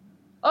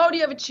 oh, do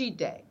you have a cheat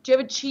day? Do you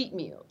have a cheat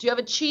meal? Do you have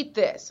a cheat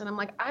this? And I'm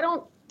like,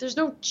 there's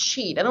no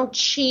cheat. I don't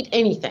cheat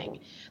anything.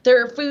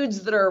 There are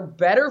foods that are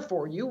better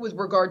for you with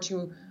regard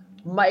to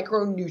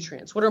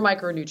micronutrients. What are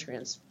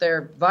micronutrients?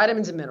 They're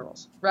vitamins and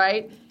minerals,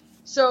 right?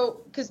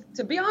 So, because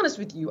to be honest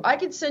with you, I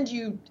could send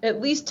you at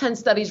least 10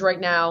 studies right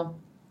now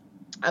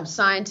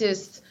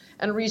scientists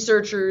and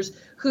researchers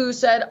who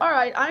said, all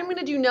right, I'm going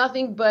to do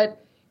nothing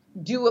but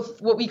do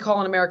what we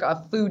call in America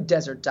a food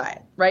desert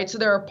diet, right? So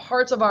there are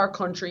parts of our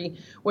country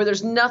where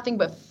there's nothing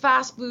but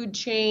fast food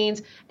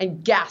chains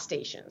and gas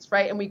stations,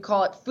 right? And we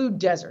call it food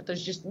desert.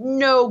 There's just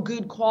no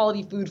good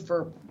quality food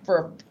for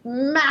a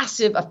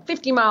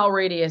 50-mile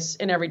radius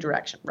in every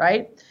direction,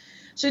 right?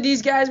 So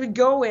these guys would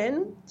go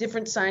in,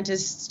 different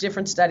scientists,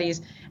 different studies,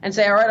 and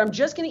say, all right, I'm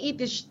just going to eat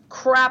this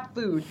crap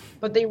food,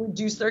 but they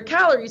reduce their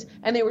calories,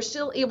 and they were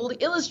still able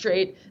to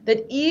illustrate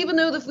that even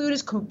though the food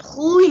is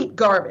complete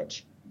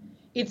garbage,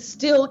 it's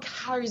still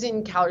calories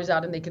in, calories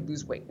out, and they could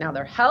lose weight. Now,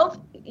 their health,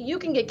 you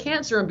can get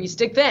cancer and be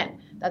stick thin.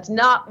 That's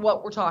not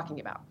what we're talking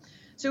about.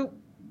 So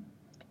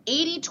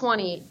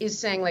 80-20 is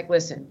saying, like,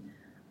 listen,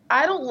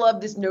 I don't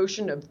love this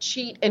notion of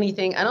cheat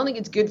anything. I don't think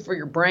it's good for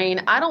your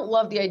brain. I don't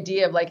love the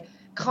idea of, like,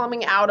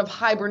 coming out of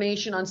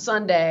hibernation on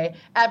Sunday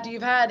after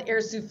you've had air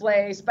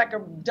souffle, speck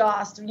of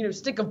dust,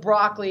 stick of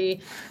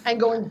broccoli, and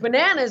going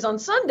bananas on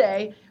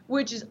Sunday,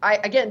 which is, I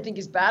again think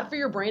is bad for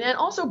your brain and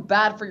also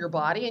bad for your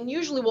body, and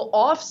usually will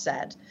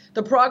offset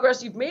the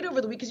progress you've made over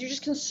the week because you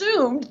just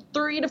consumed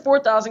 3,000 to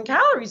 4,000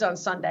 calories on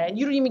Sunday and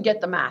you don't even get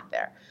the math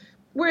there.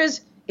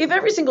 Whereas if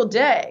every single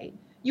day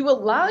you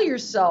allow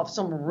yourself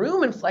some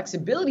room and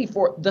flexibility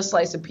for the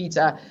slice of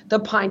pizza, the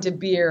pint of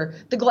beer,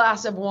 the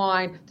glass of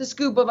wine, the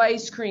scoop of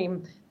ice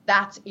cream,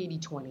 that's 80-20.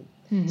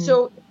 Mm-hmm.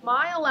 So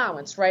my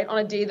allowance, right, on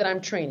a day that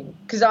I'm training,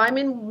 because I'm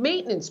in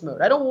maintenance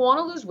mode, I don't want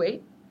to lose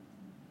weight,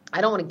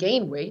 I don't want to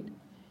gain weight,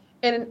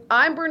 and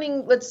I'm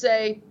burning, let's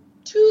say,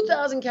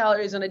 2,000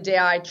 calories on a day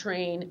I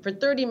train for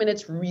 30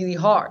 minutes really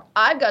hard.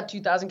 I've got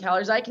 2,000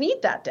 calories I can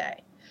eat that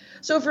day.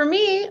 So for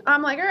me,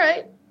 I'm like, all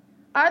right,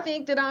 I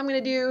think that I'm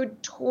going to do,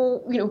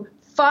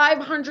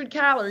 500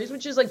 calories,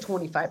 which is like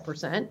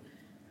 25%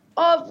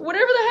 of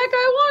whatever the heck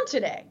I want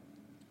today.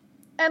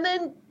 And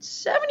then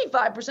 75%,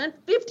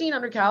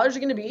 1,500 calories are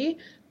going to be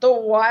the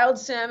wild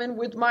salmon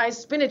with my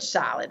spinach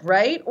salad,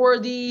 right? Or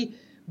the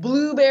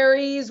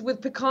blueberries with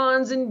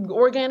pecans and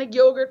organic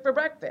yogurt for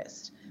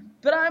breakfast.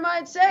 But I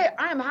might say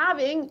I'm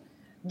having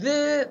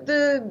there's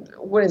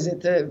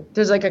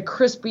like a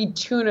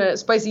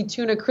spicy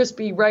tuna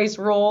crispy rice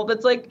roll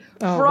that's like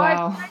fried.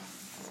 Wow.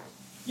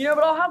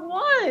 But I'll have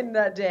one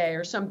that day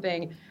or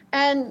something.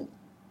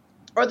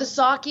 Or the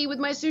sake with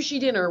my sushi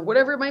dinner,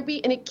 whatever it might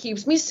be. And it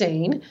keeps me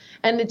sane.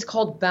 And it's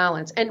called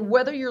balance. And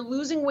whether you're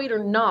losing weight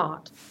or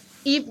not,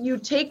 if you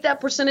take that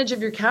percentage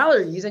of your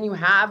calories and you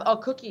have a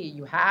cookie,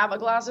 you have a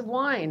glass of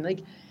wine,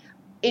 like,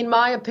 in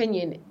my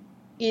opinion,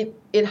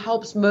 it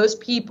helps most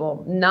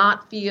people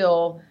not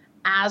feel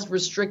as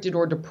restricted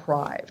or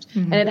deprived.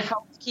 Mm-hmm. And it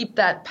helps keep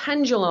that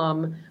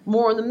pendulum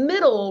more in the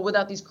middle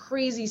without these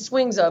crazy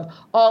swings of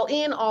all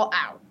in, all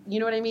out. You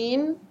know what I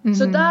mean? Mm-hmm.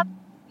 So that's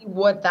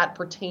what that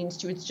pertains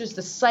to. It's just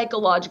a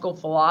psychological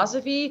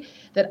philosophy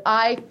that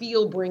I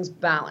feel brings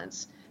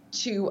balance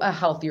to a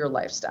healthier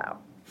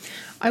lifestyle.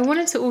 I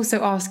wanted to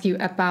also ask you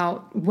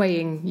about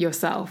weighing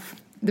yourself.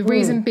 The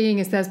reason being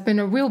is there's been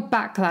a real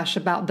backlash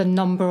about the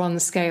number on the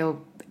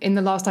scale in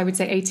the last, I would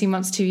say, 18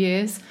 months, 2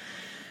 years.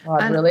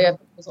 God, really? I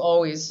think it was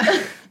always.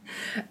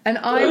 And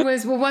I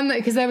was,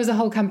 because there was a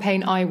whole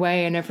campaign, I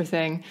Weigh and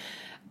everything.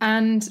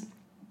 And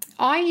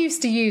I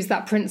used to use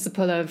that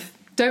principle of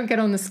don't get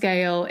on the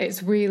scale.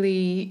 It's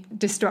really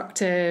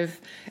destructive.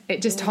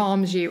 It just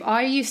harms you.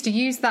 I used to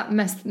use that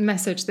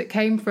message that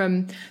came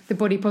from the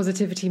body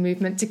positivity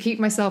movement to keep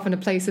myself in a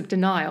place of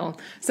denial.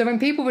 So when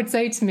people would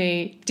say to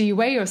me, do you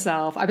weigh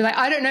yourself? I'd be like,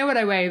 I don't know what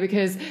I weigh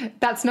because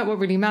that's not what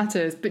really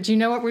matters. But do you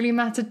know what really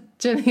mattered,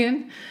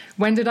 Jillian?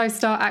 When did I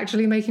start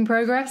actually making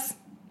progress?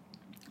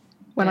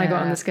 When I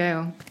got on the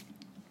scale.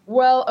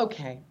 Well,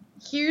 okay.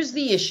 Here's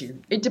the issue.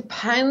 It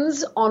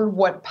depends on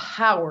what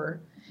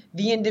power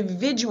the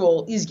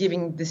individual is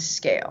giving the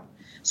scale.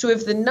 So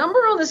if the number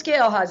on the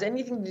scale has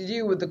anything to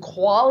do with the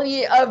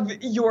quality of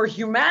your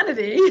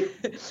humanity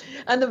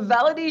and the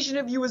validation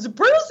of you as a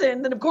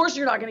person, then of course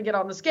you're not going to get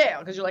on the scale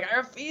because you're like, I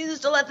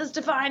refuse to let this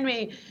define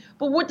me.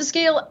 But what the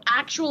scale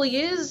actually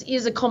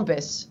is a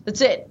compass.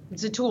 That's it.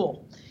 It's a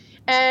tool.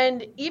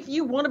 And if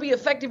you want to be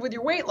effective with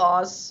your weight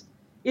loss,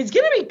 it's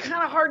going to be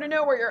kind of hard to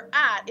know where you're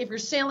at if you're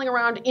sailing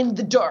around in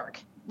the dark.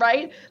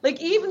 Right?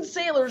 Like even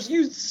sailors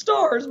used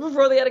stars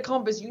before they had a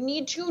compass. You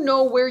need to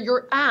know where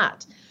you're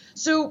at.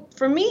 So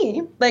for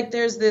me, like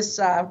there's this,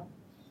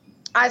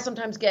 I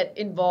sometimes get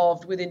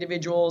involved with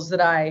individuals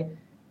that I,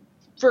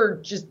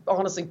 for just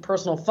honestly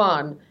personal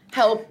fun,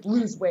 help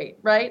lose weight,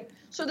 right?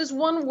 So this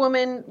one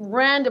woman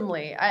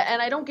randomly,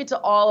 and I don't get to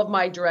all of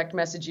my direct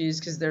messages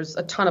because there's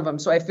a ton of them.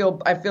 So I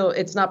feel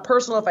it's not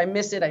personal. If I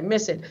miss it, I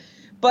miss it.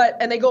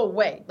 And they go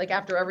away. Like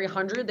after every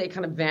 100, they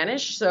kind of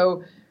vanish.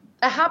 So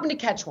I happened to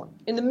catch one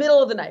in the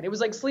middle of the night. It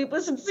was like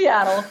Sleepless in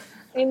Seattle.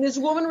 And this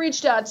woman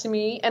reached out to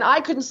me and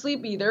I couldn't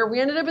sleep either. We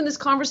ended up in this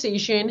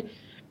conversation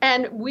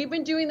and we've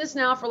been doing this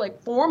now for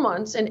like 4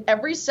 months and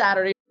every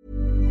Saturday.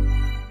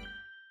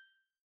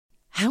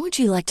 How would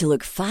you like to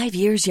look 5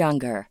 years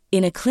younger?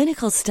 In a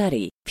clinical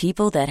study,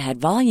 people that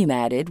had volume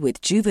added with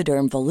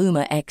Juvederm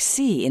Voluma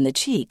XC in the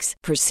cheeks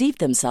perceived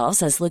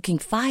themselves as looking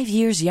 5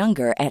 years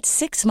younger at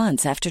 6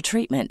 months after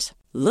treatment.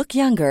 Look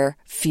younger,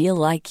 feel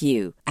like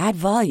you. Add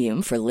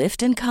volume for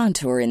lift and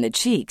contour in the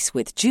cheeks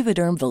with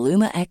Juvederm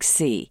Voluma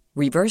XC.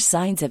 Reverse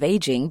signs of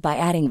aging by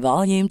adding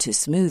volume to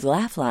smooth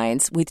laugh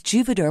lines with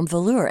Juvederm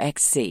Volure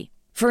XC.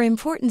 For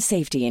important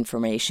safety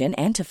information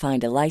and to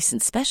find a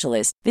licensed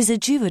specialist,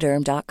 visit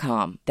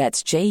Juvederm.com.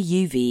 That's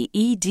JUVEDERM.com.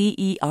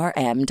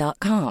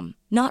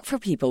 Not for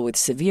people with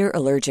severe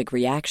allergic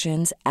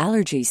reactions,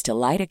 allergies to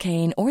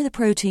lidocaine, or the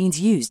proteins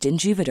used in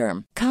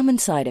Juvederm. Common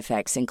side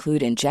effects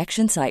include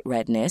injection site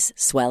redness,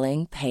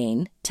 swelling,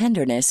 pain,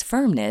 tenderness,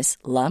 firmness,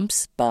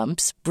 lumps,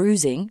 bumps,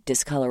 bruising,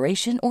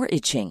 discoloration, or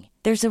itching.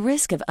 There's a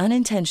risk of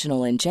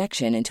unintentional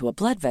injection into a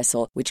blood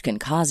vessel, which can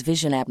cause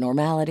vision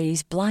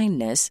abnormalities,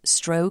 blindness,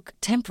 stroke,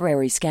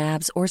 temporary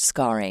scabs, or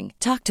scarring.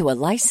 Talk to a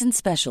licensed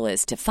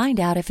specialist to find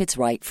out if it's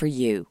right for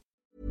you.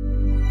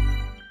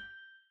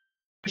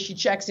 She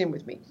checks in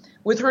with me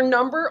with her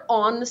number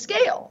on the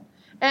scale.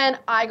 And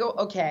I go,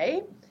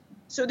 okay,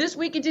 so this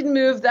week it didn't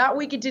move, that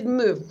week it didn't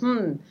move.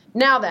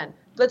 Now then,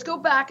 let's go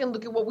back and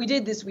look at what we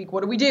did this week.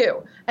 What do we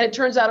do? And it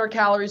turns out our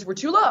calories were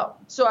too low.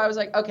 So I was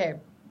like, okay.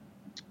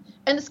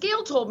 And the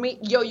scale told me,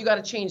 yo, you got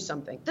to change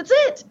something. That's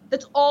it.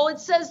 That's all it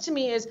says to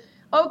me is,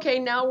 okay,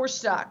 now we're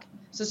stuck.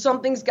 So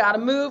something's got to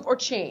move or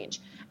change.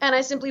 And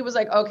I simply was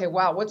like, okay,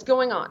 wow, what's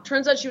going on?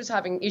 Turns out she was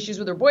having issues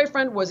with her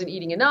boyfriend, wasn't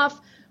eating enough.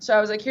 So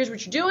I was like, here's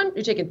what you're doing.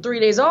 You're taking 3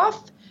 days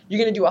off. You're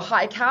going to do a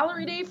high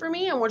calorie day for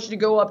me. I want you to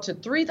go up to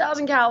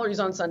 3,000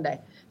 calories on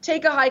Sunday.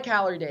 Take a high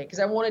calorie day, because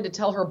I wanted to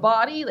tell her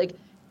body, like,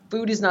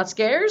 food is not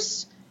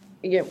scarce.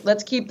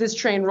 Let's keep this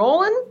train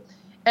rolling.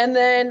 And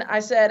then I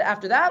said,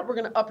 after that, we're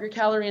going to up your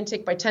calorie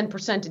intake by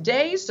 10% a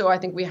day. So I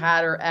think we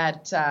had her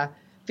at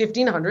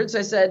 1,500. So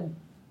I said,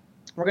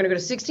 we're going to go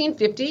to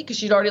 1,650 because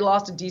she'd already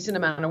lost a decent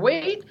amount of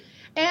weight.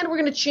 And we're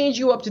going to change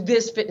you up to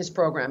this fitness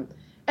program.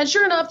 And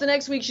sure enough, the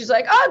next week she's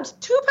like, oh, I'm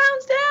 2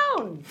 pounds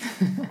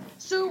down.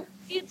 So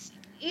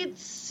it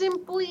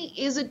simply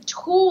is a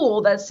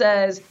tool that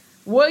says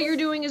what you're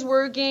doing is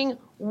working,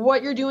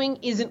 what you're doing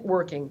isn't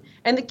working.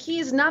 And the key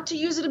is not to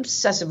use it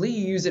obsessively.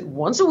 You use it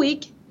once a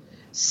week,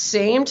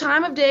 same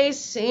time of day,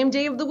 same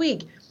day of the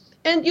week.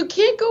 And you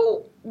can't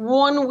go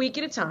 1 week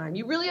at a time.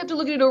 You really have to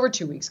look at it over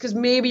 2 weeks, because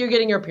maybe you're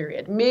getting your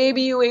period.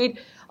 Maybe you ate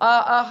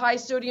a high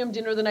sodium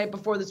dinner the night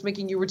before that's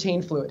making you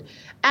retain fluid.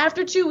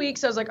 After 2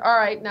 weeks, I was like, all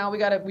right, now we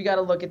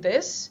gotta look at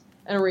this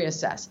and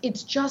reassess.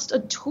 It's just a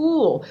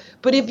tool.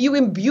 But if you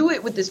imbue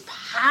it with this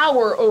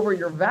power over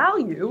your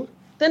value,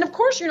 then of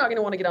course you're not going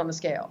to want to get on the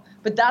scale.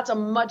 But that's a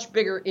much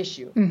bigger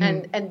issue.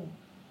 Mm-hmm. And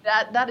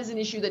that is an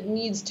issue that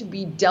needs to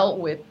be dealt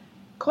with,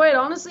 quite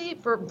honestly,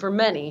 for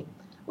many,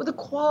 with a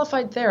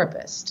qualified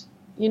therapist.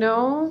 You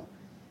know,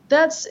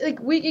 that's like,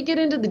 we could get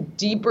into the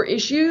deeper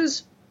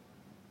issues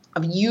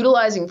of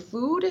utilizing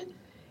food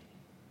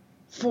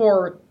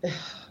for,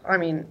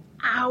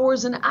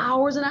 hours and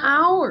hours and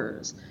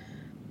hours.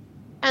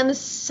 And the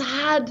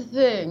sad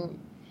thing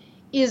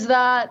is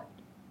that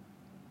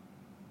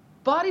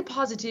body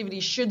positivity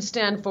should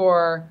stand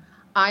for,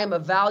 I am a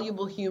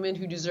valuable human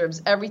who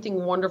deserves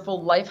everything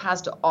wonderful life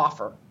has to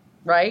offer,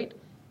 right?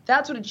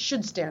 That's what it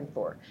should stand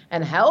for.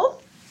 And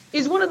health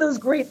is one of those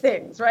great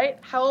things, right?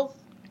 Health,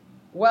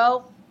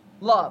 wealth,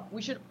 love.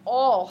 We should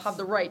all have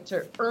the right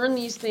to earn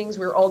these things.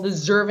 We're all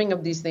deserving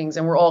of these things,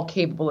 and we're all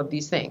capable of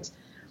these things.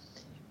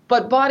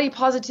 But body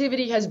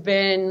positivity has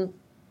been,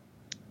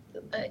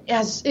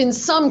 in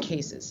some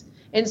cases,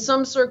 in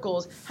some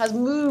circles, has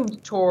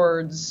moved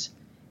towards,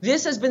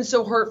 this has been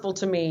so hurtful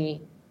to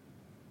me,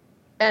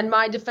 and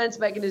my defense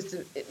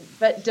mechanism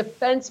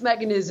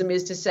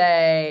is to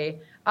say,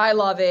 I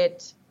love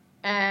it,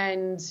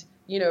 and,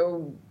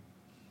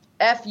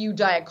 F you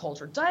diet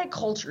culture. Diet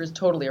culture is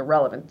totally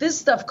irrelevant. This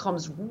stuff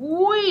comes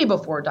way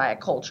before diet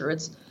culture.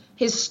 It's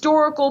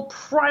historical,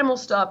 primal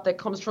stuff that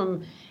comes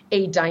from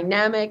a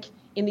dynamic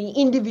in the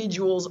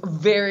individual's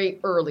very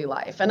early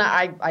life. And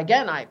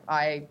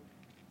I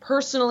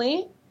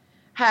personally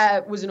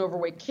was an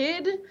overweight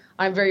kid.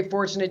 I'm very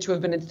fortunate to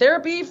have been in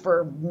therapy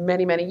for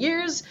many, many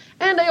years.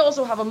 And I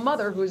also have a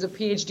mother who is a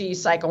PhD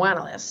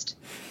psychoanalyst.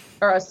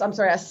 It's called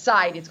a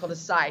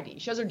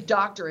PsyD. She has her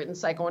doctorate in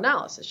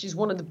psychoanalysis. She's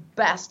one of the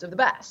best of the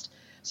best.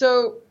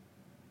 So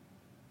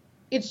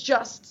it's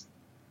just,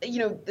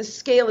 the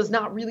scale is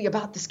not really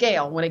about the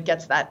scale when it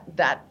gets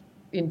that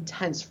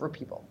intense for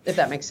people, if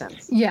that makes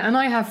sense. Yeah, and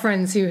I have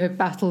friends who have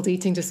battled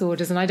eating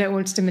disorders, and I don't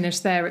want to diminish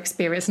their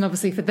experience. And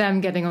obviously for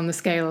them, getting on the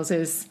scales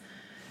is...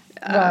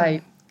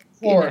 right.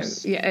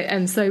 Course.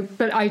 And so,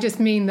 but I just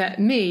mean that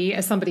me,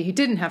 as somebody who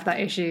didn't have that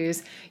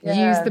issues,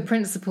 used the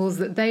principles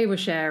that they were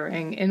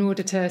sharing in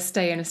order to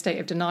stay in a state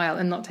of denial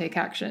and not take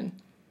action.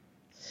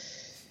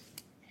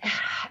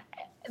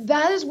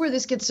 That is where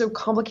this gets so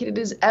complicated,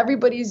 is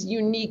everybody's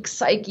unique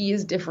psyche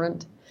is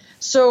different.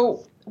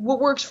 So what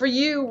works for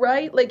you,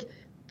 right? Like,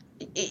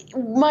 it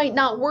might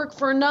not work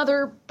for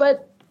another,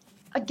 but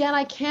again,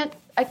 I can't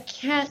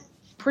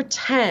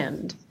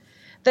pretend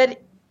that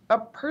a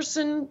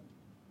person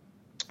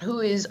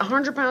who is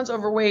 100 pounds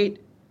overweight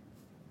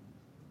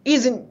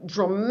isn't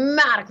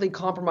dramatically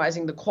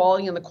compromising the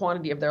quality and the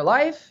quantity of their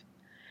life,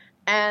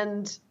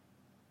 and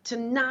to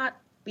not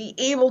be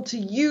able to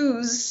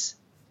use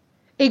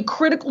a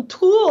critical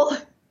tool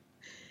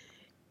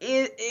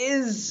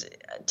is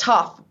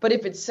tough. But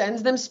if it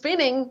sends them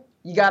spinning,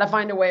 you got to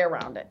find a way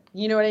around it.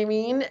 You know what I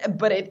mean?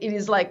 But it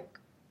is like,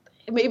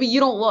 maybe you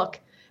don't look.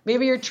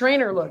 Maybe your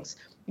trainer looks.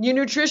 Your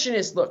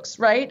nutritionist looks,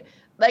 right?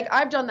 Like,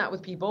 I've done that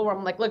with people where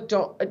I'm like, look,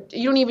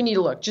 you don't even need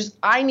to look. Just,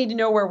 I need to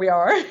know where we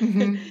are.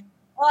 Mm-hmm.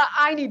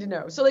 I need to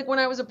know. So like when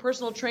I was a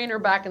personal trainer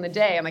back in the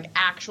day, and like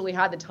actually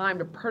had the time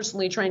to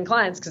personally train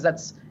clients, because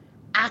that's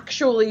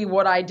actually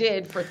what I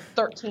did for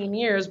 13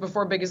 years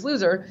before Biggest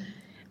Loser,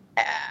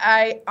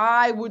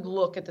 I would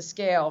look at the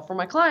scale for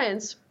my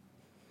clients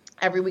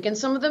every week, and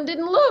some of them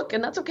didn't look,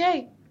 and that's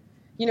okay.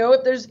 You know,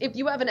 if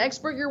you have an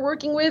expert you're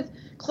working with,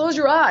 close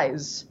your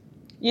eyes.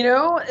 You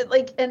know,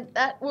 like, and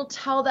that will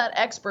tell that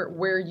expert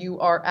where you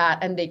are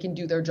at, and they can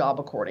do their job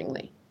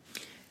accordingly.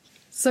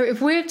 So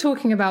if we're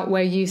talking about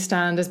where you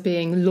stand as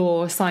being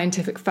law,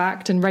 scientific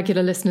fact, and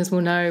regular listeners will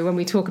know when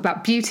we talk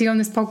about beauty on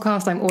this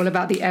podcast, I'm all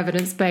about the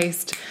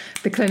evidence-based,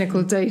 the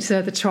clinical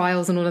data, the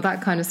trials and all of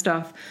that kind of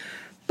stuff.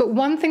 But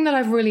one thing that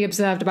I've really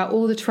observed about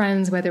all the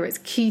trends, whether it's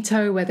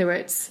keto, whether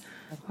it's,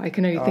 I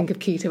can only think of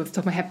keto off the top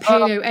of my head,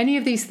 paleo, any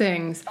of these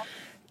things,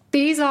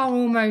 these are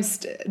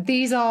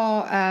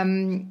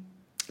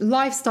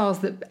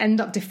lifestyles that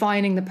end up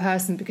defining the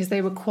person because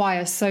they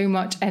require so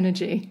much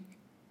energy.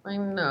 I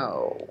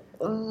know.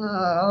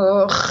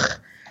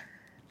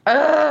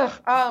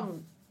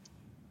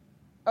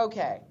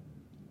 Okay.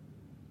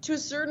 To a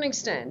certain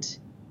extent,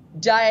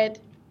 diet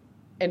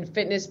and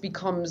fitness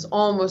becomes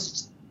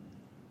almost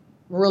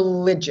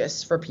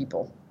religious for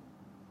people.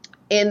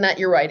 In that,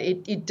 you're right,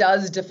 it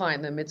does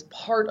define them. It's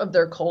part of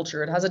their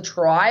culture. It has a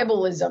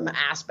tribalism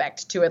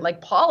aspect to it, like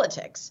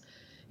politics.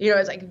 You know,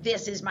 it's like,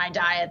 this is my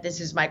diet,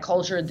 this is my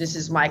culture, this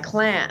is my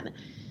clan.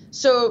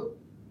 So,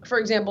 for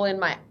example, in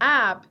my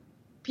app,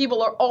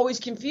 people are always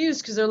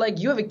confused because they're like,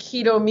 you have a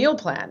keto meal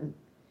plan.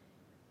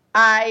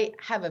 I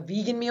have a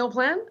vegan meal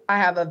plan. I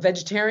have a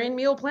vegetarian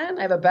meal plan.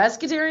 I have a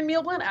pescatarian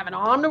meal plan. I have an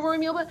omnivore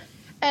meal plan.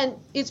 And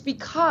it's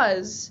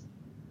because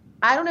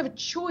I don't have a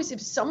choice.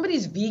 If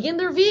somebody's vegan,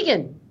 they're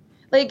vegan.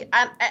 Like,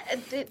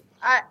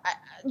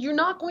 you're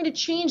not going to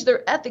change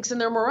their ethics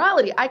and their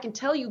morality. I can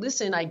tell you,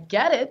 listen, I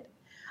get it.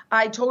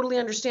 I totally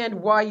understand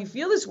why you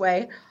feel this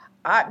way.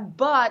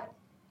 But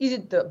is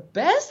it the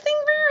best thing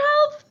for your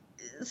health?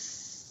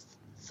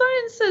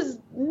 Science says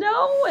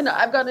no, and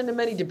I've gotten into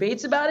many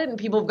debates about it, and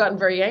people have gotten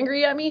very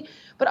angry at me,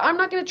 but I'm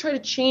not going to try to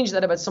change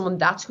that about someone.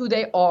 That's who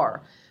they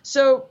are.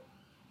 So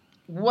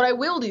what I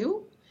will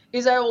do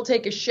is I will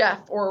take a chef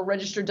or a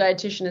registered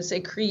dietitian and say,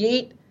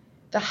 create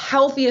the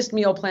healthiest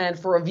meal plan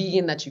for a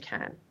vegan that you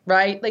can,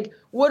 right? Like,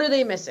 what are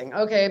they missing?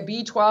 Okay,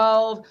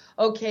 B12,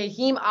 okay,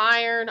 heme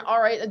iron, all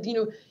right, you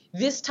know,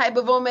 this type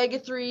of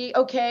omega-3,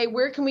 okay,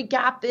 where can we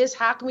gap this?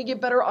 How can we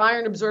get better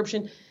iron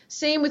absorption?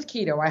 Same with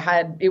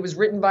keto. It was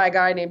written by a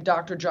guy named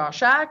Dr.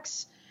 Josh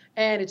Axe,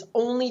 and it's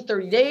only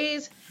 30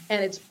 days,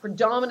 and it's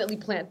predominantly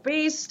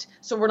plant-based,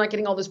 so we're not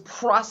getting all this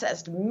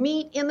processed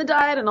meat in the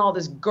diet and all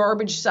this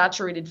garbage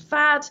saturated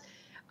fat.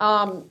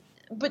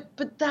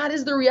 But that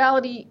is the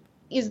reality,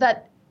 is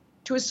that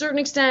to a certain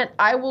extent,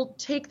 I will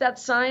take that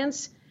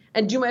science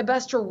and do my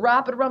best to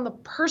wrap it around the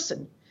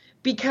person,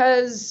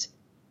 because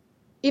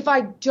if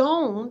I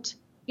don't,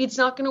 it's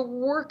not going to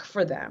work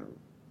for them.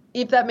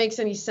 If that makes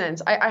any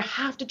sense. I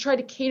have to try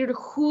to cater to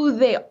who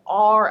they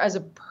are as a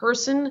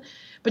person,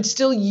 but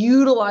still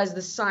utilize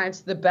the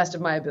science to the best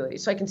of my ability.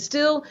 So I can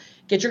still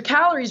get your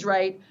calories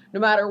right, no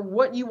matter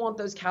what you want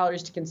those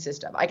calories to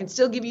consist of. I can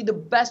still give you the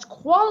best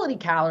quality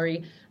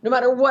calorie, no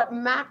matter what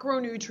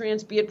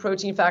macronutrients, be it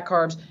protein, fat,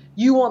 carbs,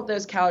 you want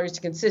those calories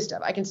to consist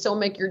of. I can still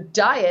make your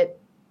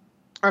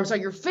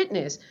your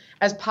fitness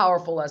as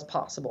powerful as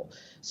possible.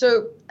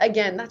 So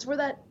again, that's where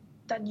that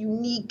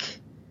unique,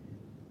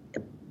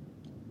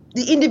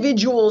 the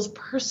individual's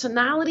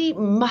personality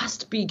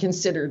must be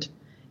considered.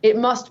 It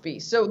must be.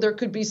 So there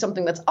could be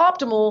something that's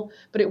optimal,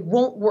 but it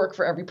won't work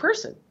for every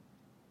person.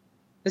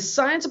 The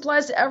science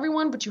applies to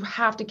everyone, but you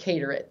have to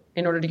cater it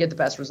in order to get the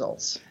best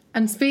results.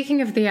 And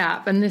speaking of the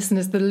app, and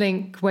listeners, the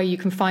link where you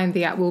can find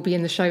the app will be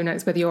in the show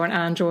notes, whether you're on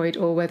Android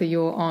or whether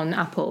you're on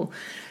Apple.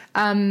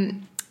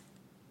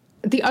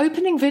 The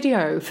opening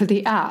video for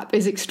the app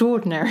is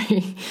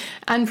extraordinary.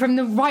 And from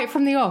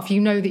the off, you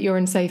know that you're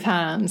in safe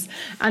hands.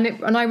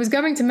 And I was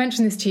going to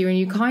mention this to you, and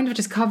you kind of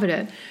just covered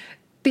it.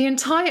 The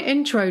entire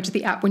intro to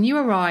the app, when you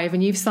arrive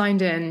and you've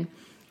signed in,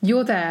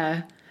 you're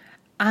there,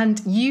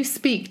 and you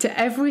speak to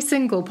every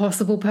single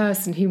possible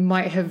person who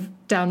might have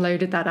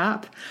downloaded that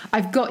app.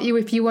 I've got you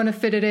if you want to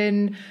fit it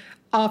in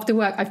after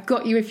work. I've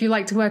got you if you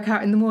like to work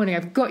out in the morning.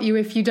 I've got you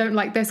if you don't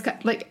like this.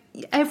 Like,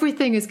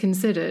 everything is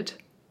considered.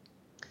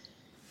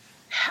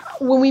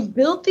 When we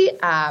built the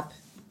app,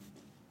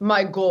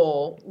 my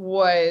goal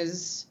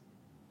was,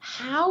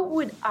 how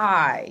would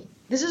I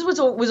this is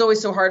what was always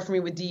so hard for me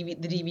with the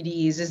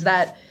DVDs, is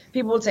that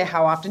people would say,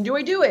 how often do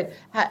I do it?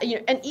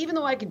 And even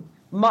though I could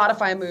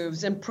modify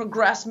moves and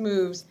progress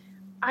moves,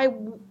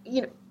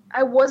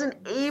 I wasn't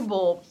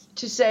able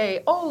to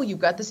say, oh, you've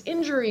got this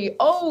injury.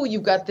 Oh,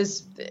 you've got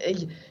this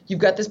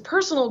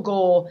personal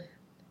goal.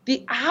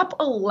 The app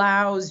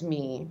allows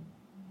me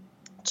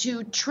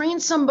to train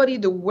somebody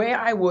the way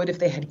I would if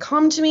they had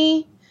come to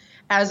me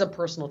as a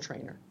personal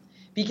trainer.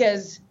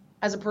 Because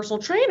as a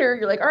personal trainer,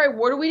 you're like, all right,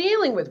 what are we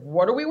dealing with?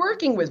 What are we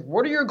working with?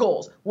 What are your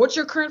goals? What's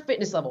your current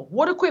fitness level?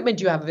 What equipment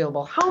do you have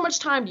available? How much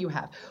time do you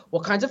have?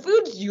 What kinds of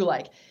foods do you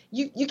like?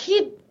 You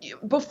can't,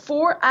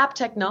 before app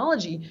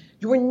technology,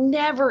 you were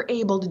never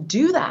able to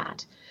do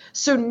that.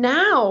 So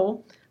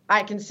now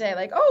I can say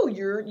like, oh,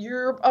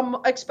 you're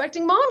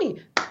expecting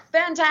mommy.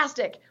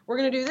 Fantastic. We're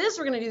going to do this.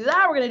 We're going to do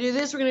that. We're going to do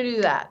this. We're going to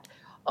do that.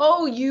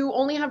 Oh, you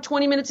only have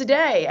 20 minutes a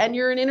day and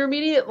you're an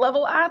intermediate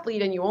level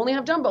athlete and you only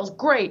have dumbbells.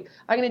 Great.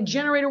 I'm going to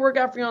generate a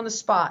workout for you on the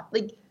spot.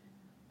 Like,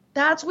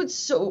 that's what's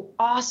so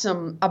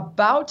awesome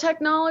about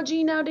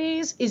technology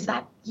nowadays, is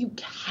that you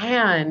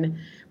can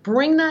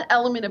bring that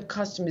element of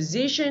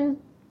customization,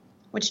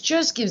 which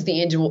just gives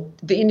the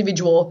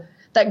individual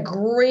that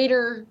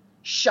greater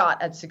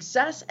shot at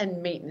success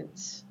and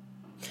maintenance.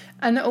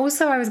 And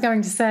also I was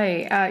going to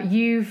say,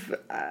 you've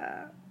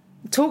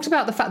talked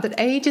about the fact that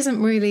age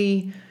isn't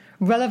really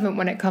relevant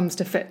when it comes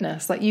to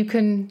fitness. Like, you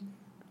can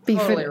be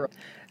totally fit. Right.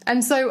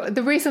 And so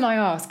the reason I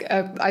ask,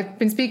 I've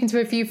been speaking to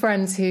a few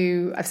friends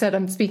who, I've said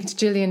I'm speaking to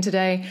Jillian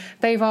today.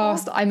 They've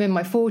asked, I'm in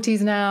my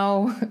 40s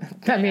now.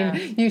 I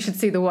mean, you should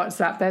see the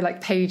WhatsApp. They're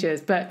like pages.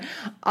 But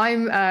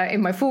I'm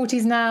in my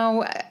 40s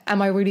now.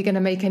 Am I really going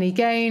to make any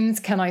gains?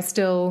 Can I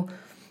still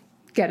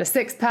get a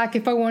six-pack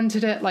if I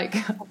wanted it? Like,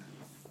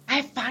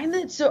 I find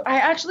that so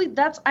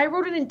I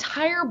wrote an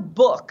entire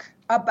book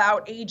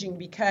about aging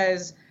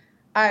because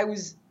I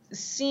was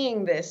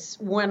seeing this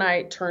when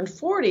I turned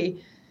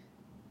 40.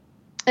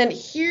 And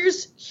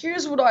here's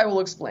what I will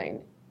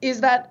explain,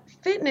 is that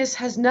fitness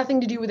has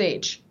nothing to do with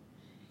age.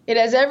 It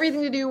has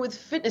everything to do with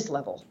fitness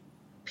level,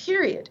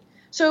 period.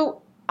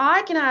 So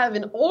I can have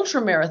an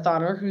ultra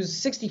marathoner who's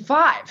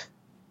 65,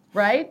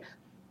 right?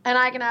 And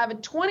I can have a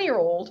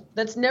 20-year-old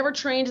that's never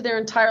trained their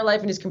entire life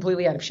and is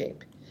completely out of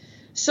shape.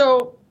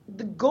 So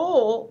the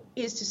goal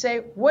is to say,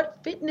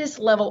 what fitness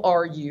level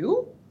are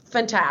you?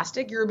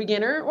 Fantastic, you're a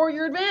beginner or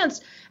you're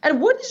advanced.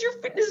 And what is your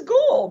fitness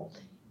goal?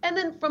 And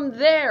then from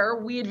there,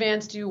 we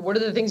advance to what are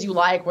the things you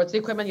like? What's the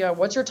equipment you have?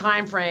 What's your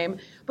time frame?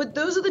 But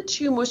those are the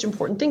two most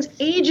important things.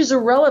 Age is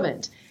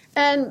irrelevant.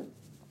 And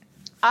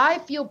I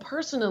feel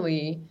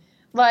personally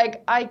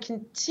like I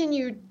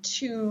continue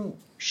to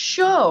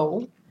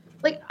show,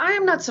 like, I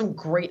am not some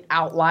great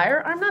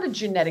outlier. I'm not a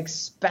genetic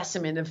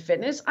specimen of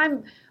fitness.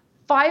 I'm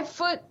 5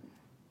 foot,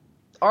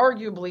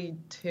 arguably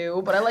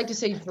 2, but I like to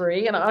say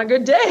 3, and on a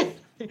good day.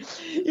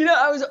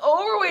 I was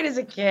overweight as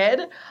a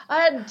kid. I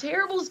had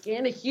terrible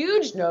skin, a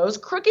huge nose,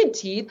 crooked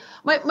teeth.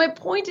 My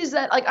point is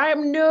that, like, I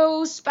am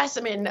no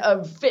specimen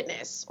of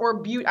fitness or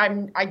beauty.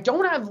 I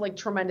don't have like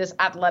tremendous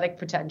athletic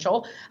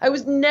potential. I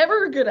was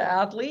never a good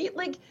athlete,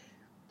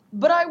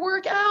 but I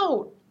work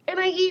out and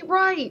I eat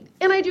right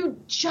and I do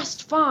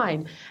just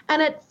fine.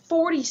 And at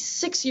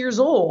 46 years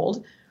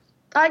old,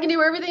 I can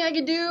do everything I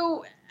could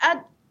do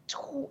at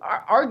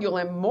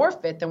arguably I'm more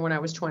fit than when I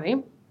was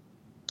 20.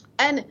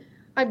 And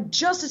I'm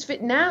just as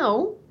fit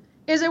now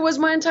as I was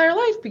my entire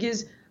life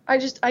because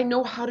I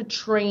know how to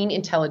train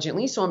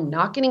intelligently, so I'm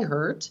not getting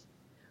hurt,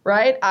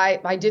 right?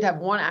 I did have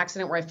one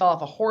accident where I fell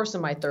off a horse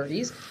in my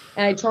 30s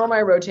and I tore my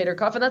rotator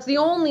cuff, and that's the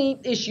only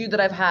issue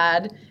that I've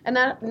had, and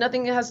that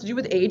nothing has to do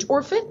with age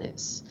or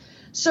fitness.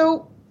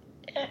 So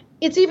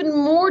it's even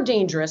more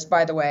dangerous,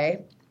 by the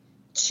way,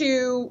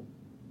 to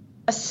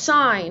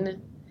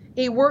assign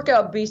a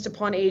workout based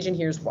upon age, and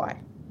here's why.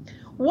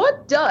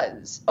 What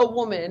does a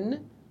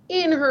woman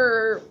in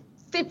her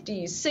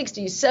 50s,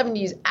 60s,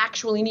 70s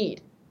actually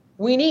need?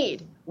 We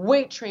need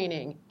weight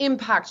training,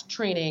 impact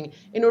training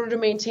in order to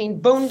maintain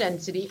bone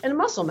density and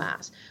muscle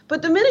mass.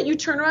 But the minute you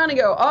turn around and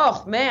go,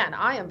 oh man,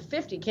 I am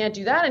 50, can't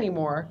do that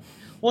anymore.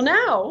 Well,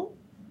 now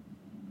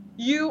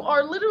you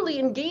are literally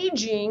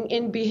engaging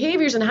in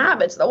behaviors and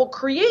habits that will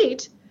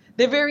create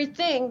the very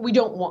thing we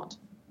don't want.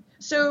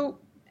 So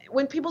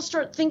when people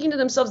start thinking to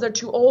themselves they're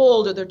too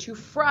old or they're too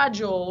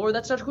fragile or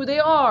that's not who they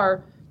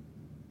are,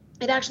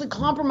 it actually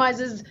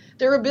compromises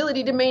their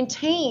ability to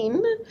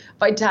maintain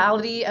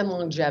vitality and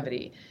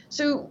longevity.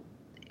 So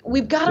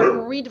we've got to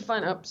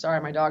redefine. Oh,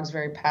 sorry, my dog's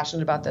very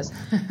passionate about this.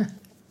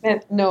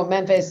 No,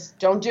 Memphis,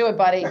 don't do it,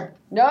 buddy.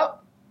 Nope.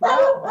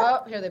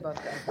 Oh, here they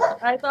both go.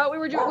 I thought we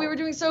were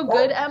doing so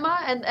good, Emma,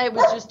 and it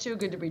was just too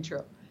good to be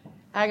true.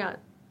 Hang on.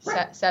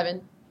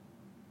 7.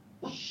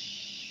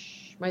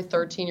 Shh. My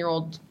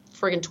 13-year-old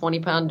friggin'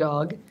 20-pound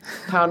dog,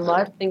 pound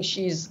life, thinks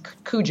she's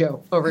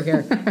Cujo over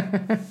here.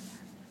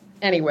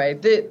 Anyway,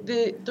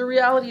 the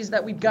reality is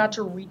that we've got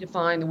to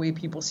redefine the way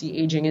people see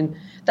aging. And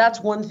that's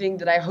one thing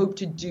that I hope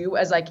to do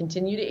as I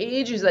continue to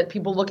age, is that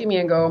people look at me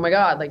and go, oh my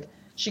God, like,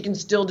 she can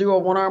still do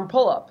a 1-arm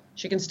pull-up.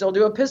 She can still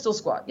do a pistol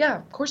squat. Yeah,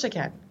 of course I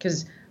can,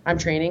 because I'm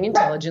training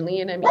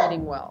intelligently and I'm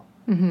eating well.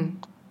 Mm-hmm.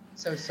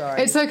 So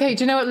sorry. It's okay.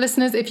 Do you know what,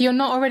 listeners? If you're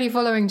not already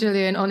following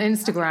Jillian on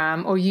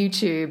Instagram or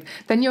YouTube,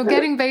 then you're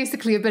getting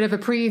basically a bit of a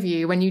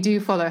preview when you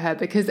do follow her,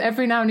 because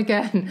every now and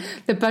again,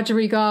 the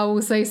budgerigars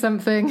will say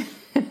something.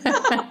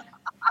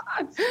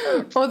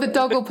 Or the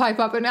dog will pipe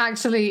up, and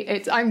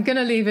actually I'm going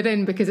to leave it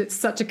in because it's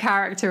such a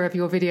character of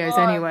your videos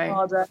anyway.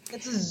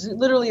 It's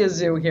literally a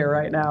zoo here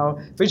right now,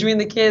 between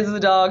the kids, the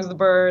dogs, the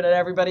bird, and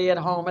everybody at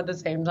home at the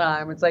same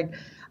time. It's like,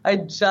 I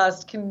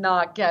just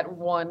cannot get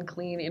one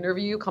clean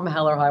interview come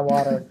hell or high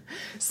water.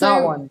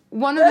 So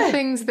one of the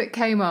things that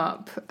came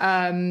up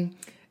in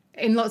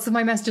lots of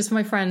my messages from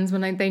my friends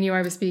when they knew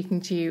I was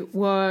speaking to you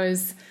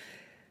was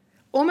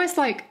almost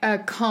like a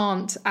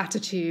can't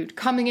attitude,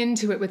 coming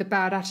into it with a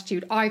bad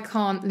attitude. I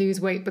can't lose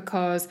weight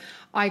because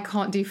I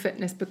can't do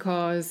fitness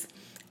because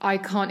I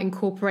can't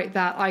incorporate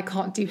that. I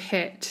can't do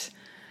HIIT.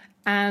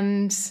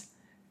 And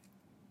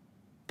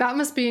that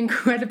must be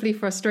incredibly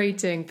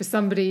frustrating for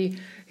somebody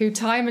who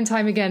time and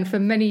time again for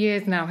many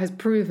years now has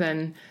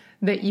proven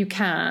that you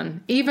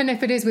can, even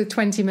if it is with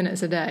 20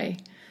 minutes a day.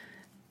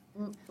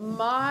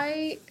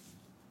 My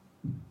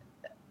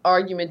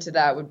argument to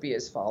that would be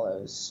as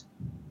follows.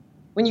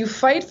 When you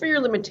fight for your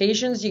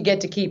limitations, you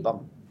get to keep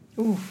them.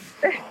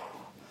 Oof.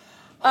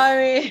 I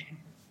mean,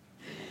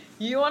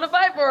 you want to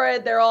fight for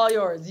it, they're all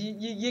yours.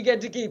 You get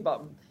to keep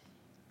them.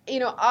 You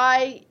know,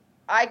 I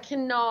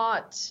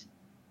cannot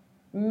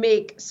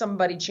make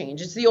somebody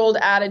change. It's the old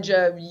adage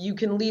of you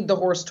can lead the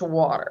horse to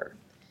water.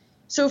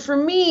 So for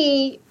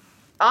me,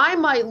 I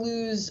might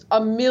lose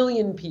 1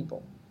 million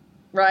people,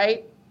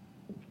 right?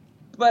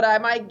 But I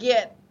might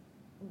get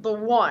the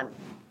one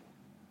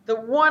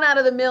out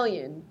of the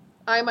million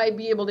I might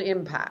be able to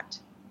impact.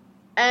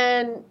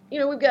 And, you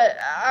know,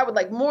 I would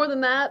like more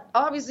than that,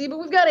 obviously, but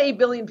we've got 8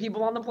 billion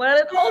people on the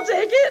planet. I'll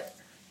take it.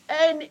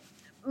 And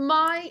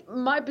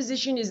my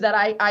position is that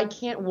I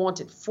can't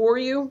want it for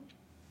you.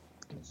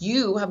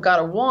 You have got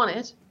to want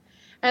it.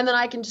 And then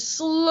I can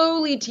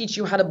slowly teach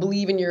you how to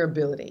believe in your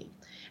ability.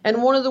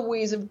 And one of the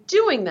ways of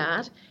doing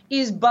that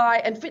is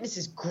and fitness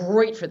is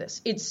great for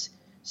this. It's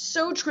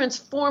so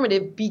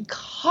transformative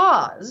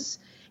because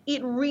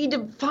it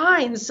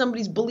redefines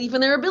somebody's belief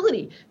in their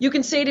ability. You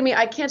can say to me,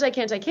 I can't.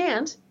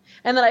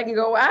 And then I can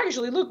go,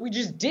 actually, look, we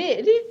just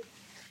did.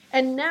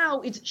 And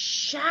now it's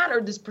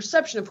shattered this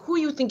perception of who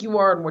you think you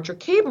are and what you're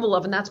capable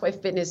of. And that's why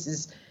fitness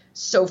is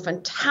so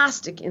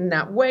fantastic in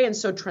that way and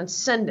so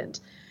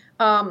transcendent.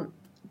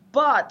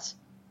 But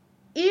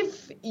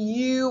if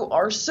you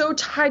are so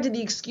tied to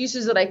the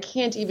excuses that I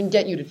can't even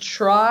get you to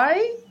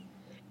try,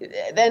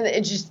 then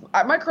it just,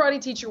 my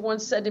karate teacher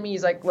once said to me,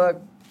 he's like, look,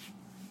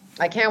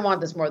 I can't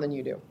want this more than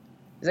you do.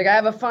 He's like, I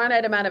have a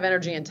finite amount of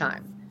energy and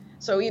time.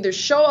 So either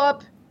show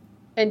up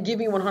and give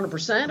me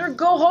 100% or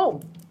go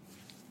home.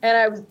 And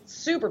I was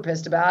super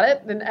pissed about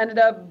it and ended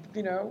up,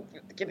 you know,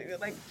 getting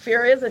like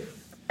furious.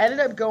 I ended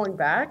up going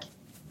back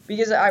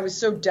because I was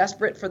so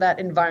desperate for that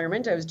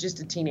environment. I was just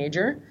a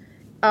teenager.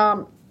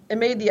 And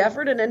made the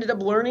effort and ended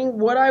up learning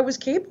what I was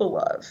capable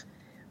of.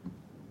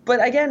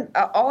 But again,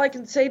 all I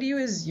can say to you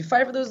is you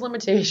fight for those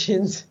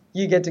limitations,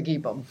 you get to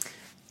keep them.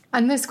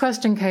 And this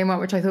question came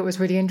up, which I thought was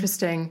really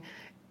interesting.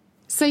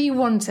 Say you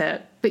want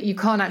it, but you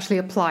can't actually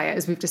apply it,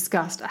 as we've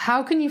discussed.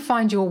 How can you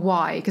find your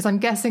why? Because I'm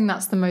guessing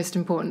that's the most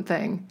important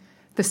thing,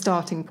 the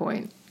starting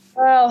point.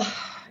 Well,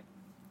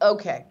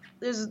 okay.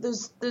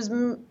 There's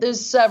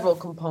several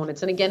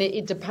components. And again,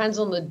 it depends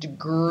on the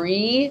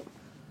degree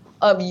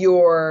of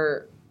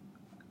your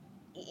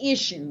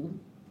issue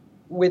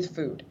with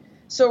food.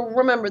 So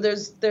remember,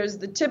 there's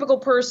the typical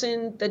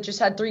person that just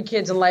had 3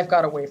 kids and life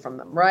got away from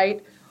them,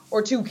 right?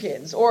 Or 2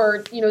 kids,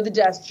 or, you know, the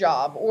desk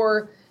job,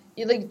 or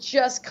like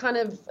just kind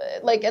of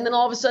like, and then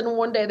all of a sudden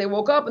one day they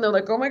woke up and they're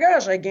like, oh my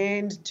gosh, I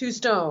gained 2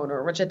 stone,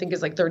 or which I think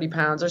is like 30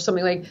 pounds or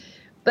something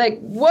like,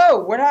 whoa,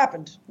 what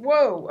happened?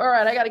 Whoa, all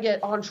right, I got to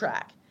get on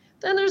track.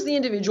 Then there's the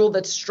individual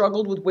that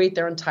struggled with weight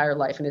their entire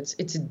life, and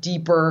it's a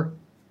deeper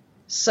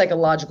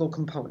psychological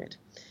component.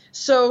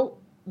 So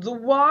the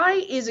why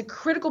is a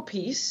critical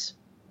piece,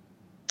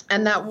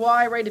 and that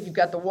why, right, if you've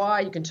got the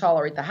why, you can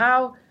tolerate the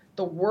how,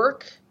 the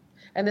work,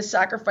 and the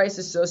sacrifice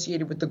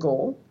associated with the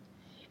goal.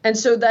 And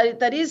so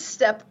that is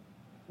step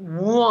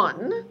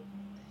 1.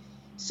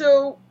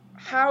 So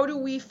how do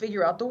we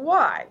figure out the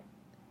why?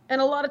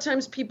 And a lot of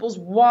times people's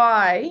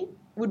why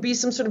would be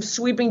some sort of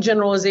sweeping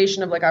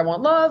generalization of like, I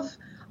want love,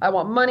 I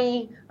want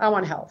money, I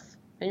want health.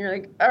 And you're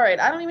like, all right,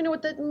 I don't even know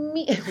what that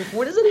means.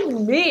 What does it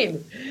even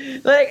mean?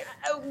 Like,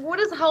 what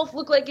does health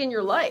look like in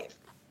your life?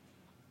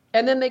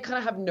 And then they kind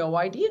of have no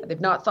idea.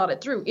 They've not thought it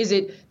through. Is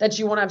it that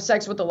you want to have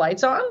sex with the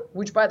lights on?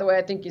 Which, by the way,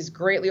 I think is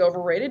greatly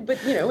overrated.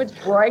 But, you know, it's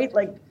bright,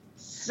 like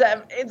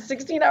it's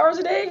 16 hours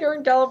a day. You're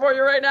in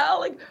California right now.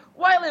 Like,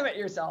 why limit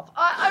yourself?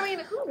 I mean,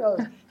 who knows?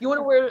 You want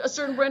to wear a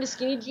certain brand of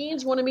skinny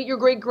jeans? You want to meet your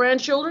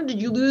great-grandchildren?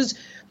 Did you lose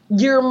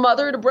your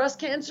mother to breast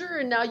cancer?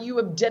 And now you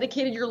have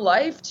dedicated your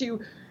life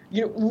to,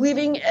 you know,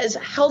 living as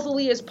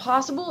healthily as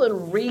possible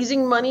and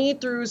raising money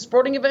through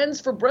sporting events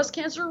for breast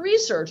cancer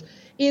research?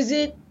 Is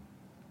it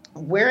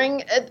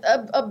wearing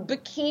a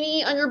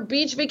bikini on your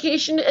beach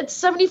vacation at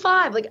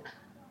 75. Like,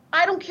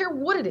 I don't care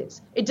what it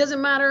is. It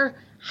doesn't matter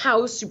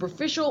how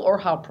superficial or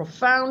how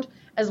profound,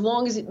 as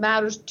long as it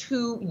matters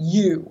to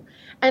you.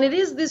 And it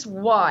is this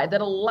why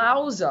that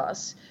allows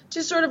us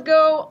to sort of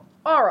go,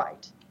 all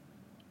right,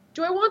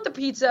 do I want the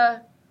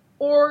pizza,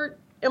 or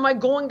am I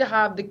going to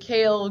have the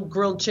kale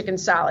grilled chicken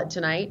salad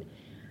tonight?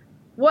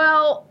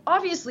 Well,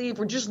 obviously, if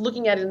we're just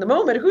looking at it in the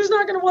moment, who's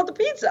not going to want the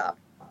pizza?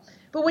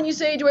 But when you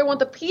say, do I want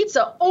the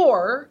pizza,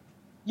 or,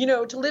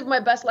 to live my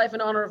best life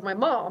in honor of my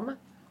mom,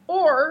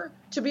 or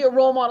to be a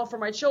role model for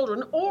my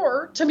children,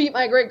 or to meet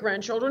my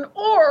great-grandchildren,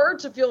 or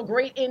to feel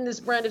great in this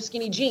brand of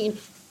skinny jean,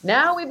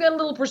 now we've got a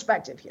little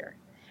perspective here.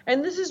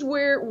 And this is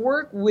where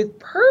work with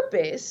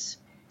purpose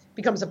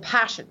becomes a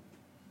passion,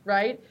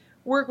 right?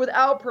 Work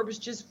without purpose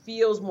just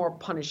feels more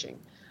punishing.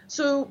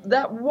 So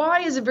that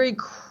why is a very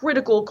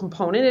critical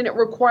component, and it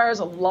requires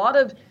a lot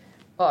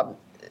of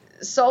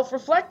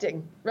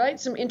self-reflecting, right?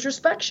 Some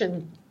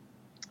introspection.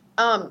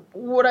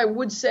 What I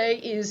would say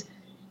is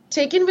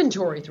take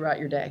inventory throughout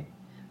your day.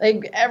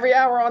 Like every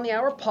hour on the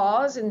hour,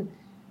 pause and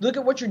look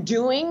at what you're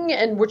doing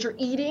and what you're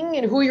eating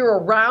and who you're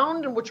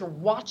around and what you're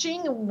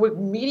watching and what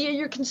media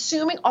you're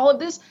consuming. All of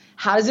this,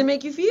 how does it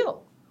make you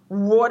feel?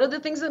 What are the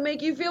things that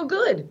make you feel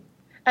good?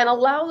 And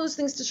allow those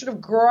things to sort of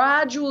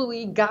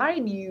gradually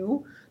guide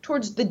you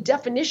towards the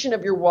definition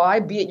of your why,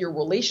 be it your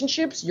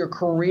relationships, your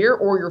career,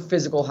 or your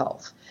physical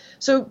health.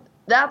 So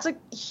that's a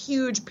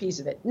huge piece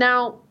of it.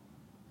 Now,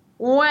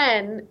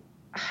 when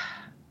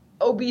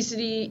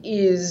obesity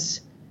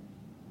is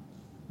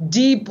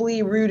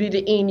deeply rooted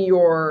in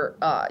your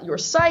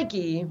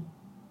psyche,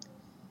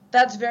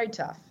 that's very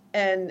tough.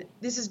 And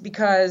this is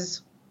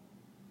because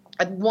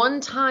at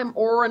one time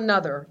or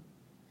another,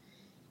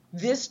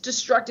 this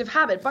destructive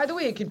habit, by the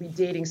way, it could be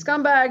dating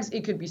scumbags,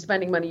 it could be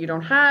spending money you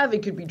don't have,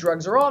 it could be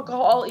drugs or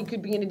alcohol, it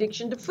could be an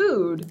addiction to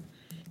food.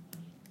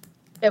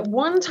 At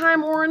one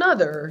time or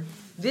another,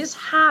 this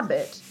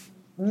habit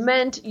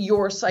meant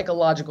your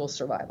psychological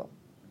survival.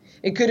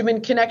 It could have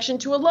been connection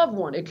to a loved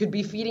one. It could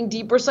be feeding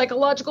deeper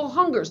psychological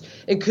hungers.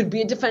 It could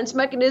be a defense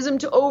mechanism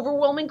to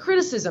overwhelming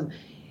criticism.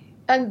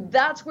 And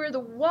that's where the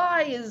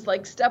why is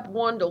like step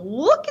one, to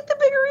look at the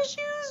bigger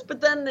issues,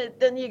 but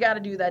then you got to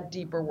do that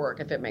deeper work,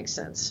 if it makes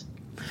sense.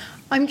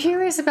 I'm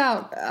curious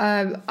about,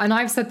 and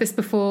I've said this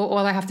before,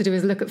 all I have to do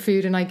is look at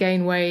food and I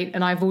gain weight.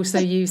 And I've also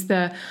used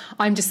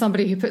I'm just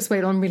somebody who puts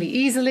weight on really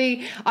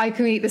easily. I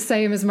can eat the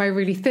same as my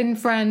really thin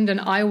friend and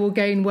I will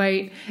gain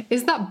weight.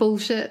 Is that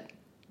bullshit?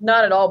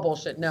 Not at all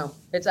bullshit. No,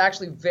 it's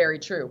actually very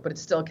true, but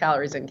it's still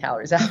calories in,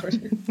 calories out.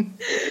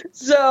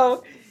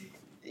 So,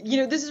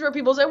 this is where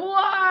people say, well,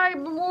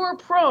 I'm more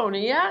prone.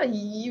 Yeah,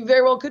 you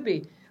very well could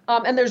be.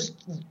 And there's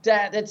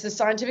that. It's a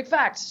scientific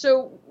fact.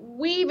 So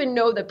we even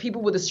know that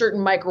people with a certain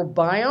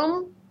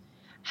microbiome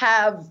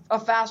have a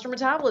faster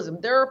metabolism.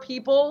 There are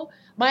people,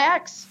 my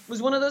ex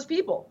was one of those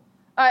people.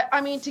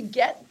 I mean, to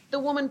get the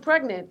woman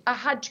pregnant, I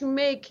had to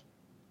make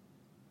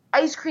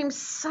ice cream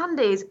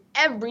sundaes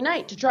every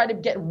night to try to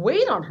get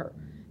weight on her.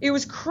 It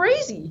was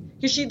crazy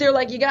because they're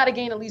like, you got to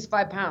gain at least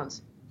 5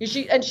 pounds.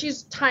 And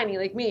she's tiny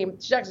like me.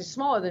 She's actually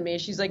smaller than me.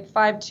 She's like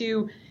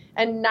 5'2"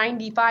 and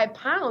 95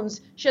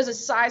 pounds. She has a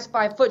size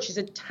 5 foot. She's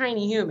a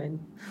tiny human.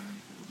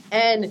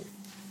 And,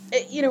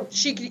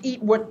 she could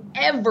eat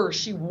whatever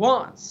she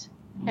wants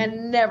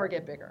and never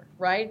get bigger,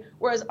 right?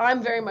 Whereas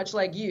I'm very much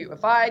like you.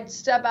 If I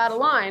step out of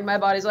line, my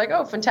body's like,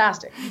 oh,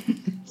 fantastic.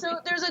 So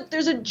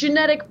there's a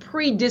genetic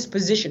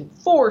predisposition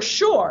for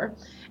sure.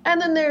 And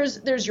then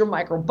there's your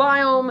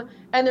microbiome,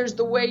 and there's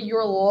the way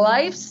your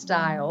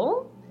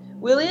lifestyle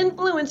will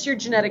influence your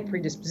genetic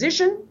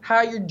predisposition.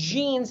 How your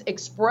genes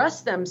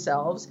express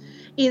themselves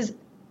is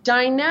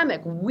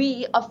dynamic.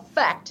 We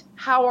affect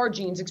how our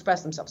genes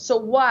express themselves. So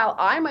while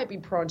I might be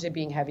prone to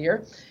being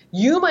heavier,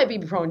 you might be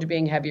prone to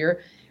being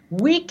heavier,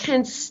 we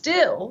can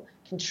still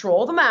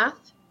control the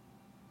math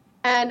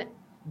and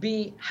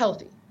be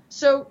healthy.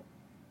 So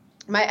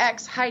my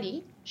ex,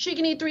 Heidi, she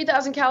can eat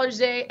 3,000 calories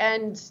a day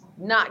and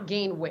not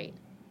gain weight.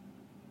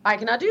 I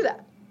cannot do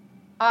that.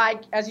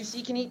 I, as you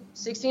see, can eat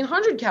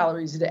 1,600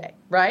 calories a day,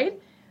 right?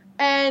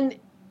 And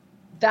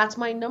that's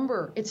my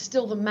number. It's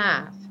still the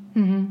math.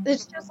 Mm-hmm.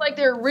 It's just like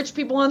there are rich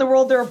people in the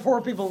world, there are poor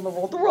people in the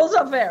world. The world's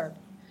not fair.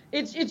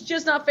 It's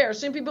just not fair.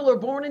 Some people are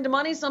born into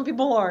money, some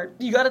people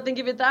aren't. You got to think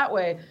of it that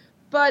way.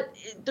 But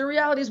the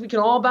reality is we can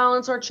all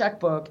balance our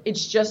checkbook.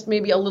 It's just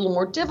maybe a little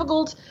more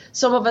difficult.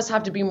 Some of us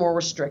have to be more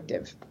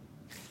restrictive.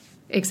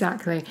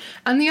 Exactly.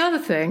 And the other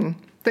thing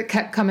that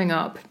kept coming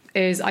up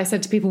is I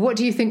said to people, what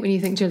do you think when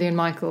you think Jillian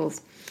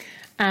Michaels?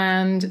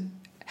 And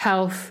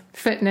health,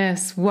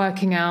 fitness,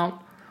 working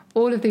out,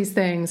 all of these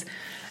things.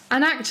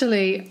 And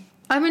actually,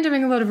 I've been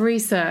doing a lot of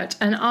research,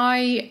 and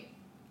I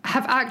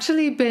have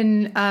actually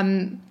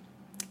been,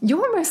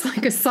 you're almost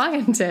like a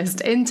scientist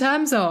in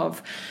terms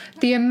of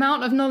the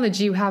amount of knowledge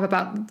you have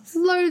about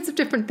loads of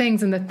different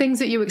things and the things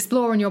that you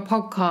explore in your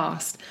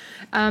podcast.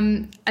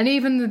 And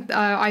even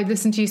I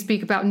listened to you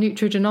speak about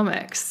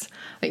nutrigenomics.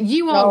 Like,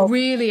 you are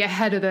really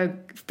ahead of the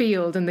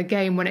field and the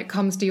game when it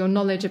comes to your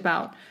knowledge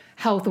about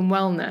health and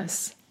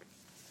wellness?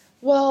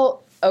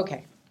 Well,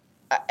 okay.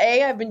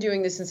 I've been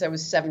doing this since I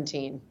was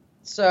 17.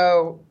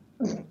 So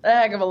a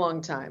heck of a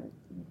long time.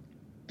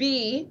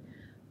 B,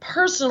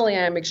 personally,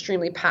 I'm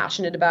extremely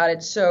passionate about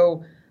it.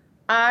 So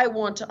I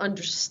want to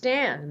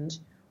understand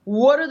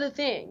what are the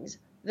things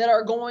that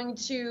are going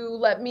to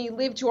let me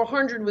live to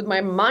 100 with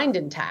my mind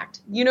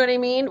intact. You know what I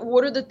mean?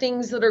 What are the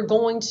things that are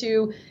going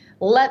to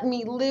let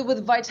me live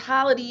with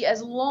vitality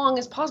as long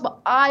as possible?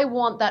 I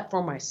want that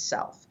for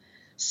myself.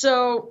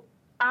 So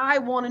I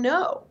want to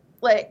know.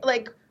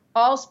 Like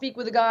I'll speak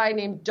with a guy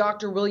named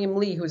Dr. William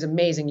Lee, who's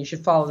amazing. You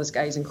should follow this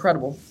guy. He's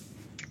incredible.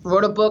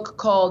 Wrote a book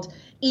called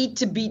Eat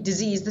to Beat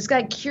Disease. This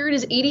guy cured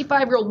his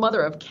 85-year-old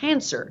mother of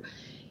cancer.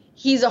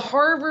 He's a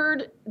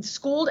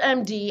Harvard-schooled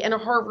MD and a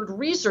Harvard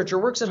researcher,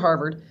 works at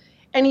Harvard,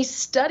 and he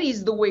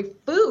studies the way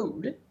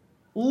food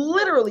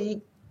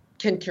literally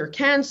can cure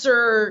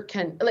cancer,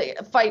 can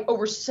fight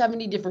over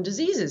 70 different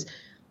diseases.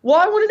 Well,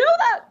 I want to know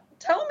that.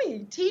 Tell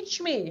me, teach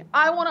me.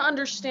 I want to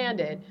understand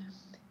it.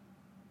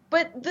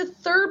 But the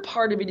third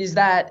part of it is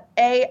that,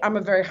 A, I'm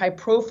a very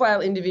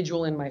high-profile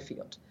individual in my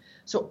field.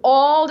 So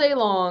all day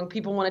long,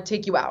 people want to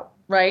take you out,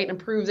 right, and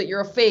prove that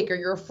you're a fake or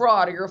you're a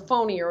fraud or you're a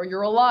phony or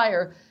you're a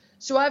liar.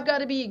 So I've got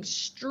to be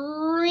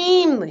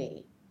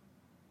extremely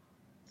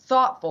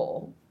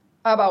thoughtful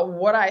about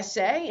what I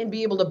say and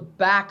be able to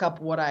back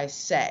up what I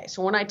say.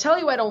 So when I tell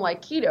you I don't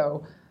like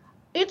keto,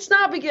 it's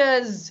not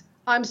because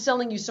I'm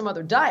selling you some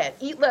other diet.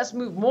 Eat less,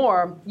 move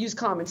more, use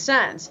common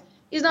sense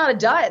is not a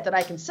diet that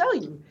I can sell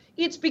you.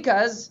 It's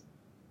because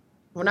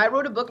when I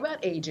wrote a book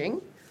about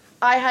aging,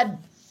 I had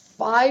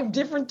 5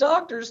 different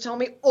doctors tell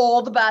me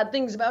all the bad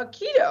things about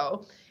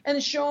keto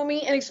and show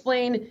me and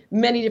explain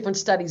many different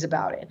studies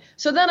about it.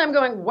 So then I'm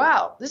going,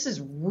 wow, this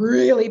is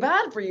really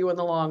bad for you in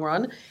the long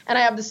run. And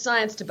I have the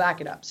science to back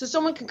it up. So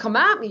someone can come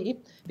at me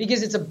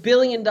because it's a $1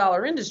 billion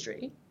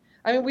industry.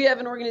 I mean, we have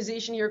an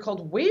organization here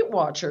called Weight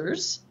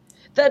Watchers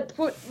that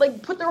put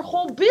their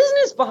whole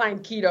business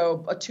behind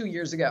keto 2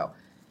 years ago.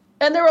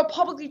 And they're a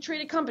publicly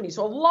traded company.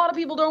 So a lot of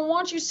people don't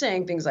want you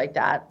saying things like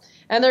that.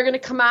 And they're going to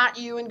come at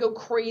you and go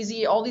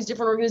crazy, all these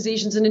different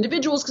organizations and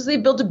individuals, because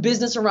they've built a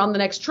business around the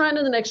next trend,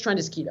 and the next trend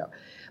is keto.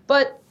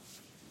 But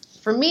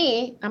for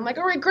me, I'm like,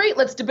 all right, great,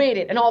 let's debate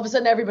it. And all of a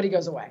sudden, everybody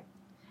goes away.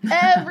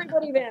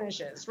 Everybody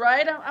vanishes,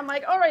 right? I'm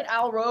like, all right,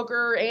 Al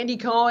Roker, Andy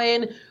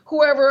Cohen,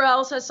 whoever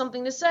else has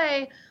something to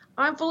say,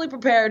 I'm fully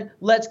prepared.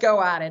 Let's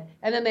go at it.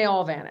 And then they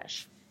all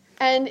vanish.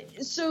 And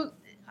so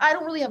I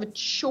don't really have a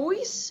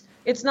choice.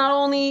 It's not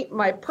only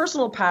my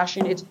personal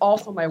passion, it's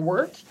also my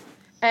work.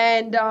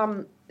 And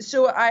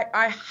so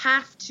I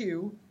have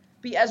to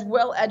be as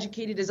well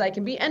educated as I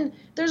can be. And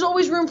there's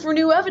always room for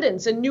new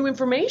evidence and new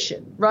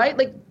information, right?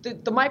 Like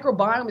the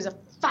microbiome is a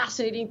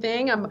fascinating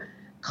thing. I'm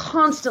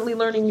constantly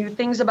learning new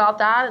things about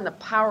that and the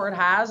power it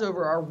has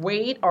over our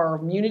weight, our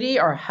immunity,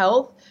 our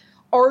health,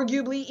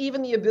 arguably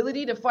even the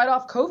ability to fight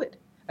off COVID.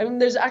 I mean,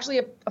 there's actually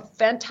a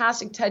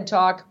fantastic TED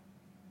Talk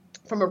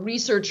from a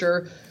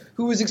researcher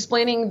who was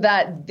explaining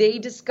that they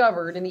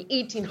discovered in the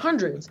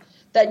 1800s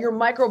that your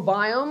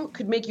microbiome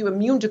could make you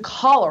immune to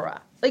cholera.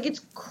 Like,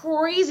 it's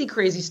crazy,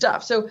 crazy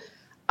stuff. So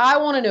I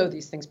want to know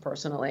these things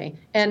personally,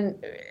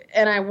 and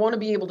I want to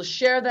be able to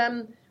share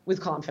them with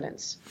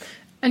confidence.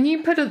 And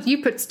you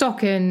put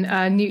stock in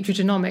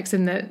nutrigenomics,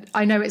 in that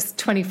I know it's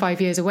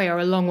 25 years away or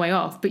a long way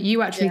off, but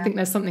you actually think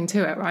there's something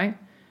to it, right?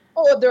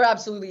 Oh, there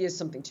absolutely is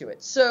something to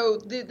it. So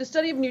the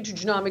study of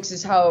nutrigenomics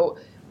is how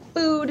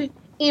food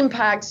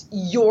impacts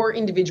your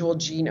individual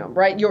genome,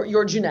 right?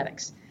 Your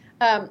genetics.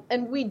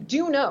 And we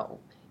do know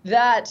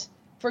that,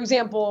 for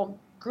example,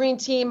 green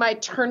tea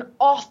might turn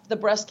off the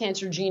breast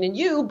cancer gene in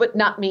you, but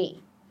not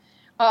me.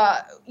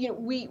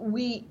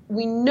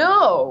 We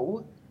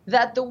know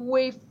that the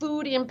way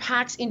food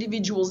impacts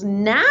individuals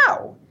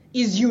now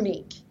is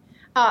unique.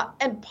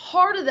 And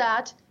part of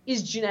that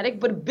is genetic,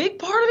 but a big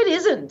part of it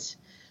isn't.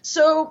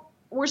 So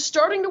we're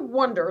starting to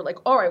wonder, like,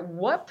 all right,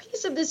 what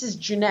piece of this is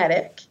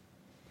genetic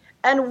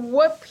and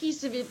what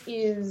piece of it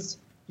is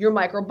your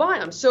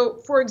microbiome? So,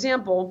 for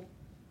example,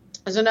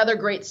 there's another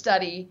great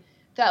study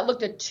that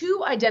looked at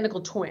 2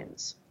 identical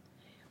twins,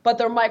 but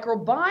their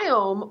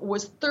microbiome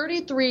was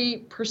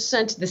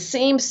 33% the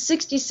same,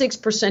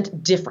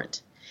 66%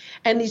 different.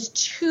 And these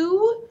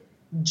 2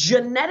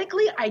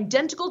 genetically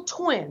identical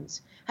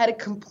twins had a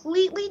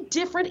completely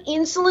different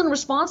insulin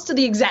response to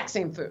the exact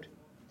same food.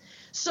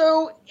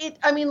 So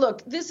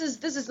look, this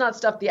is not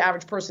stuff the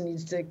average person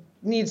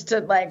needs to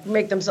like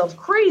make themselves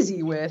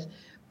crazy with.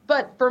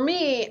 But for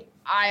me,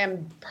 I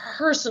am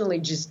personally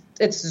this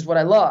is what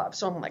I love.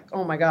 So I'm like,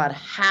 oh my God,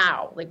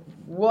 how? Like,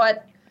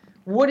 what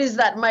is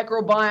that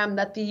microbiome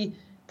that the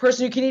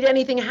person who can eat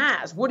anything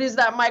has? What is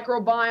that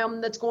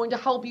microbiome that's going to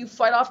help you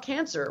fight off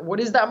cancer? What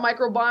is that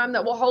microbiome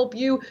that will help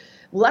you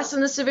lessen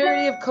the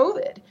severity of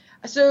COVID?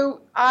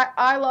 So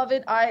I love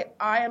it. I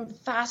am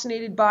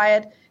fascinated by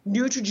it.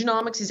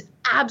 Nutrigenomics is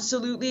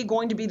absolutely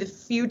going to be the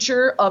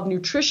future of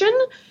nutrition,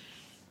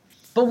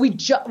 but we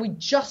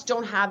just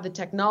don't have the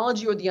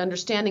technology or the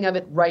understanding of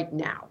it right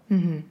now.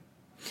 Mm-hmm.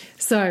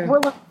 So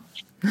we're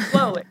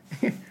slowly.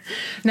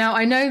 Now,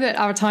 I know that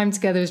our time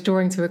together is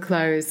drawing to a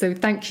close, so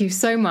thank you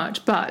so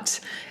much. But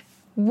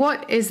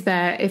what is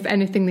there, if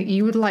anything, that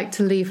you would like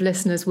to leave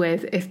listeners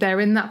with if they're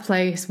in that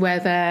place where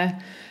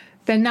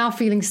they're now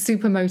feeling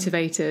super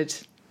motivated?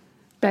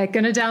 They're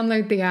going to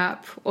download the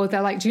app, or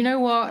they're like, do you know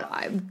what?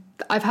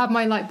 I've had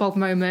my light bulb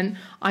moment.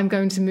 I'm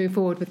going to move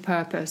forward with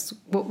purpose.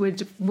 What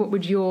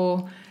would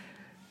your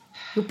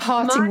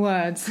parting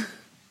words?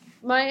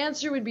 My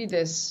answer would be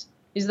this,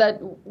 is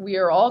that we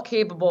are all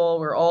capable,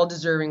 we're all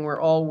deserving, we're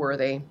all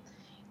worthy.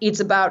 It's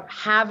about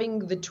having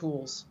the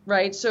tools,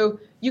 right? So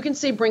you can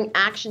say bring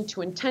action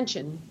to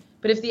intention,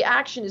 but if the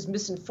action is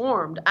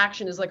misinformed,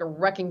 action is like a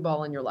wrecking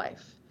ball in your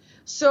life.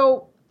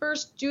 So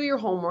first, do your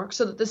homework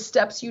so that the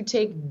steps you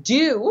take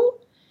do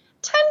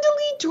tend to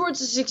lead towards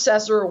a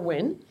success or a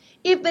win.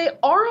 If they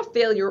are a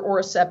failure or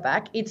a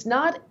setback, it's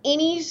not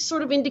any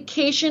sort of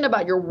indication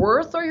about your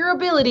worth or your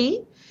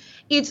ability.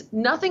 It's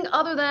nothing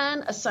other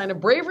than a sign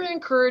of bravery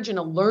and courage and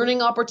a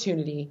learning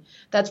opportunity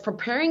that's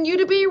preparing you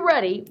to be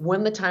ready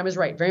when the time is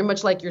right, very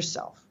much like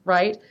yourself,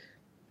 right?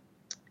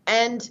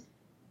 And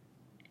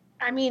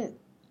I mean,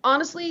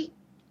 honestly,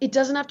 it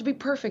doesn't have to be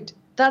perfect.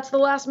 That's the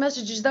last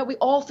message, is that we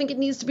all think it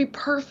needs to be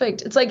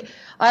perfect. It's like,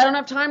 I don't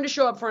have time to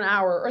show up for an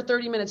hour or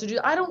 30 minutes.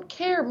 I don't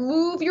care.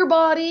 Move your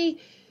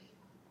body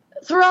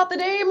throughout the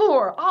day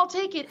more. I'll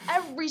take it.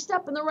 Every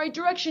step in the right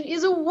direction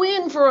is a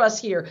win for us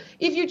here.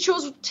 If you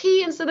chose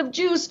tea instead of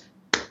juice,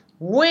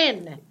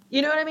 win.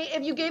 You know what I mean?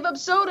 If you gave up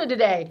soda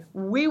today,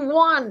 we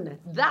won.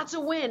 That's a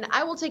win.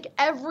 I will take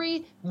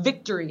every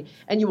victory,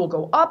 and you will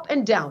go up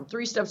and down.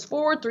 3 steps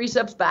forward, 3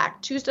 steps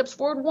back, 2 steps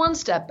forward, 1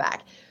 step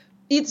back.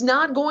 It's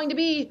not going to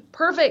be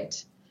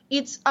perfect.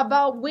 It's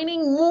about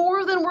winning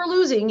more than we're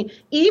losing.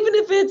 Even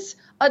if it's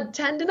a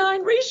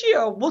 10-9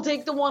 ratio, we'll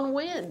take the one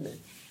win.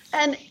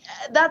 And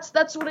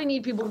that's what I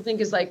need people to think,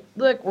 is like,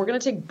 look, we're going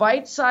to take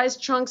bite-sized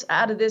chunks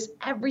out of this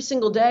every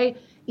single day.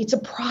 It's a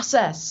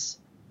process.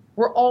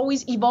 We're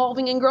always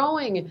evolving and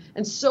growing.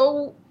 And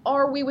so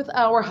are we with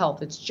our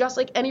health. It's just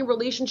like any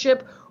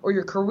relationship or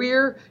your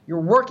career.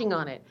 You're working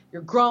on it.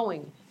 You're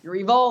growing. You're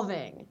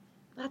evolving.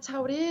 That's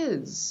how it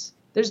is.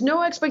 There's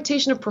no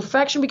expectation of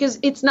perfection because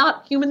it's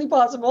not humanly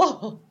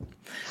possible.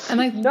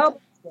 And I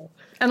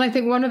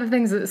think one of the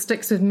things that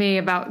sticks with me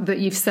about that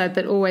you've said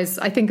that always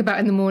I think about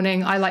in the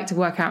morning, I like to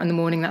work out in the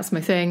morning, that's my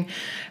thing.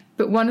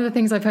 But one of the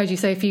things I've heard you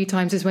say a few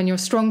times is when you're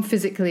strong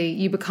physically,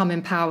 you become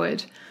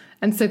empowered.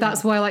 And so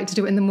that's why I like to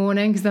do it in the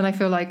morning, because then I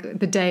feel like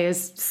the day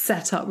is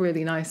set up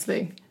really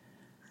nicely.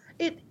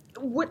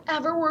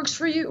 Whatever works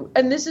for you.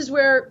 And this is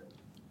where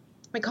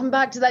I come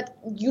back to that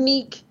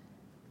unique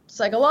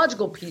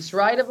psychological piece,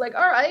 right? Of like,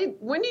 all right,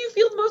 when do you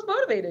feel the most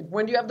motivated?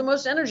 When do you have the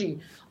most energy?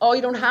 Oh,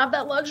 you don't have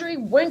that luxury?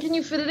 When can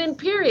you fit it in,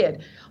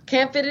 period?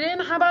 Can't fit it in?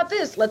 How about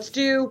this? Let's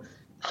do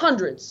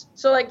hundreds.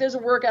 So like there's a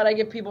workout I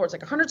give people where it's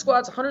like 100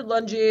 squats, 100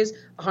 lunges,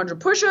 100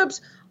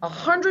 push-ups,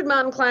 100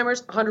 mountain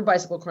climbers, 100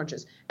 bicycle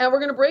crunches. And we're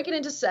going to break it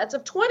into sets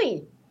of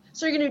 20.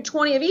 So you're going to do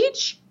 20 of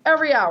each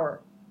every hour.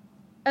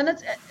 And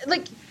that's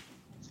like,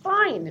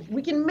 fine.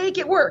 We can make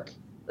it work.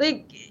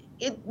 Like,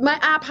 my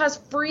app has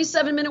free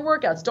 7-minute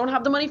workouts. Don't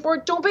have the money for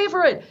it? Don't pay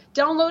for it.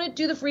 Download it.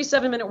 Do the free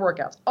 7-minute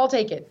workouts. I'll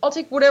take it. I'll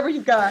take whatever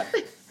you got.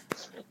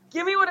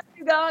 Give me whatever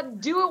you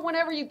got. Do it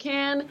whenever you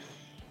can.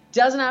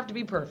 Doesn't have to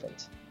be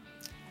perfect.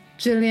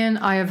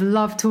 Jillian, I have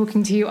loved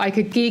talking to you. I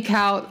could geek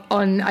out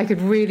on, I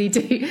could really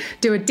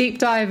do a deep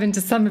dive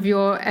into some of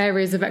your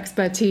areas of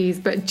expertise,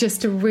 but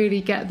just to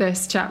really get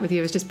this chat with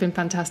you has just been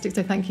fantastic.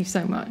 So thank you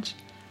so much.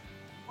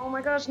 Oh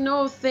my gosh,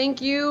 no,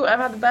 thank you. I've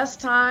had the best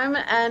time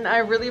and I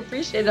really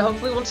appreciate it.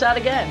 Hopefully we'll chat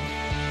again.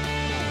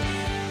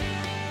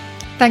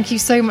 Thank you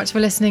so much for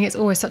listening. It's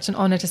always such an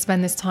honor to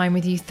spend this time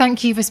with you.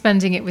 Thank you for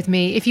spending it with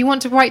me. If you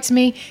want to write to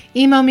me,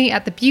 email me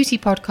at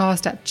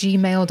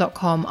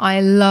thebeautypodcast@gmail.com.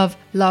 I love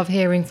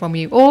hearing from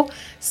you. Or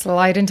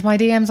slide into my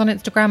DMs on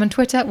Instagram and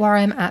Twitter where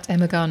I am at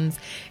Emma Guns.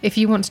 If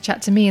you want to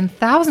chat to me and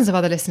thousands of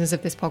other listeners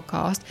of this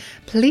podcast,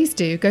 please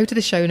do go to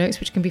the show notes,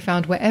 which can be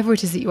found wherever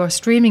it is that you are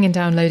streaming and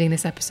downloading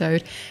this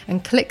episode,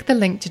 and click the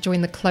link to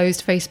join the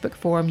closed Facebook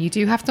forum. You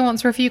do have to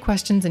answer a few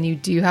questions and you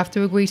do have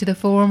to agree to the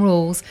forum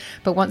rules.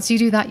 But once you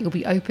do that, you'll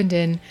be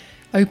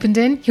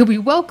you'll be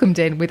welcomed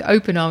in with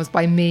open arms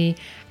by me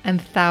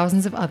and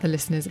thousands of other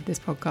listeners of this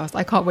podcast.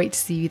 I can't wait to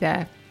see you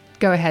there.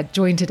 Go ahead,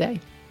 join today.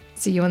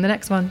 See you on the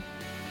next one.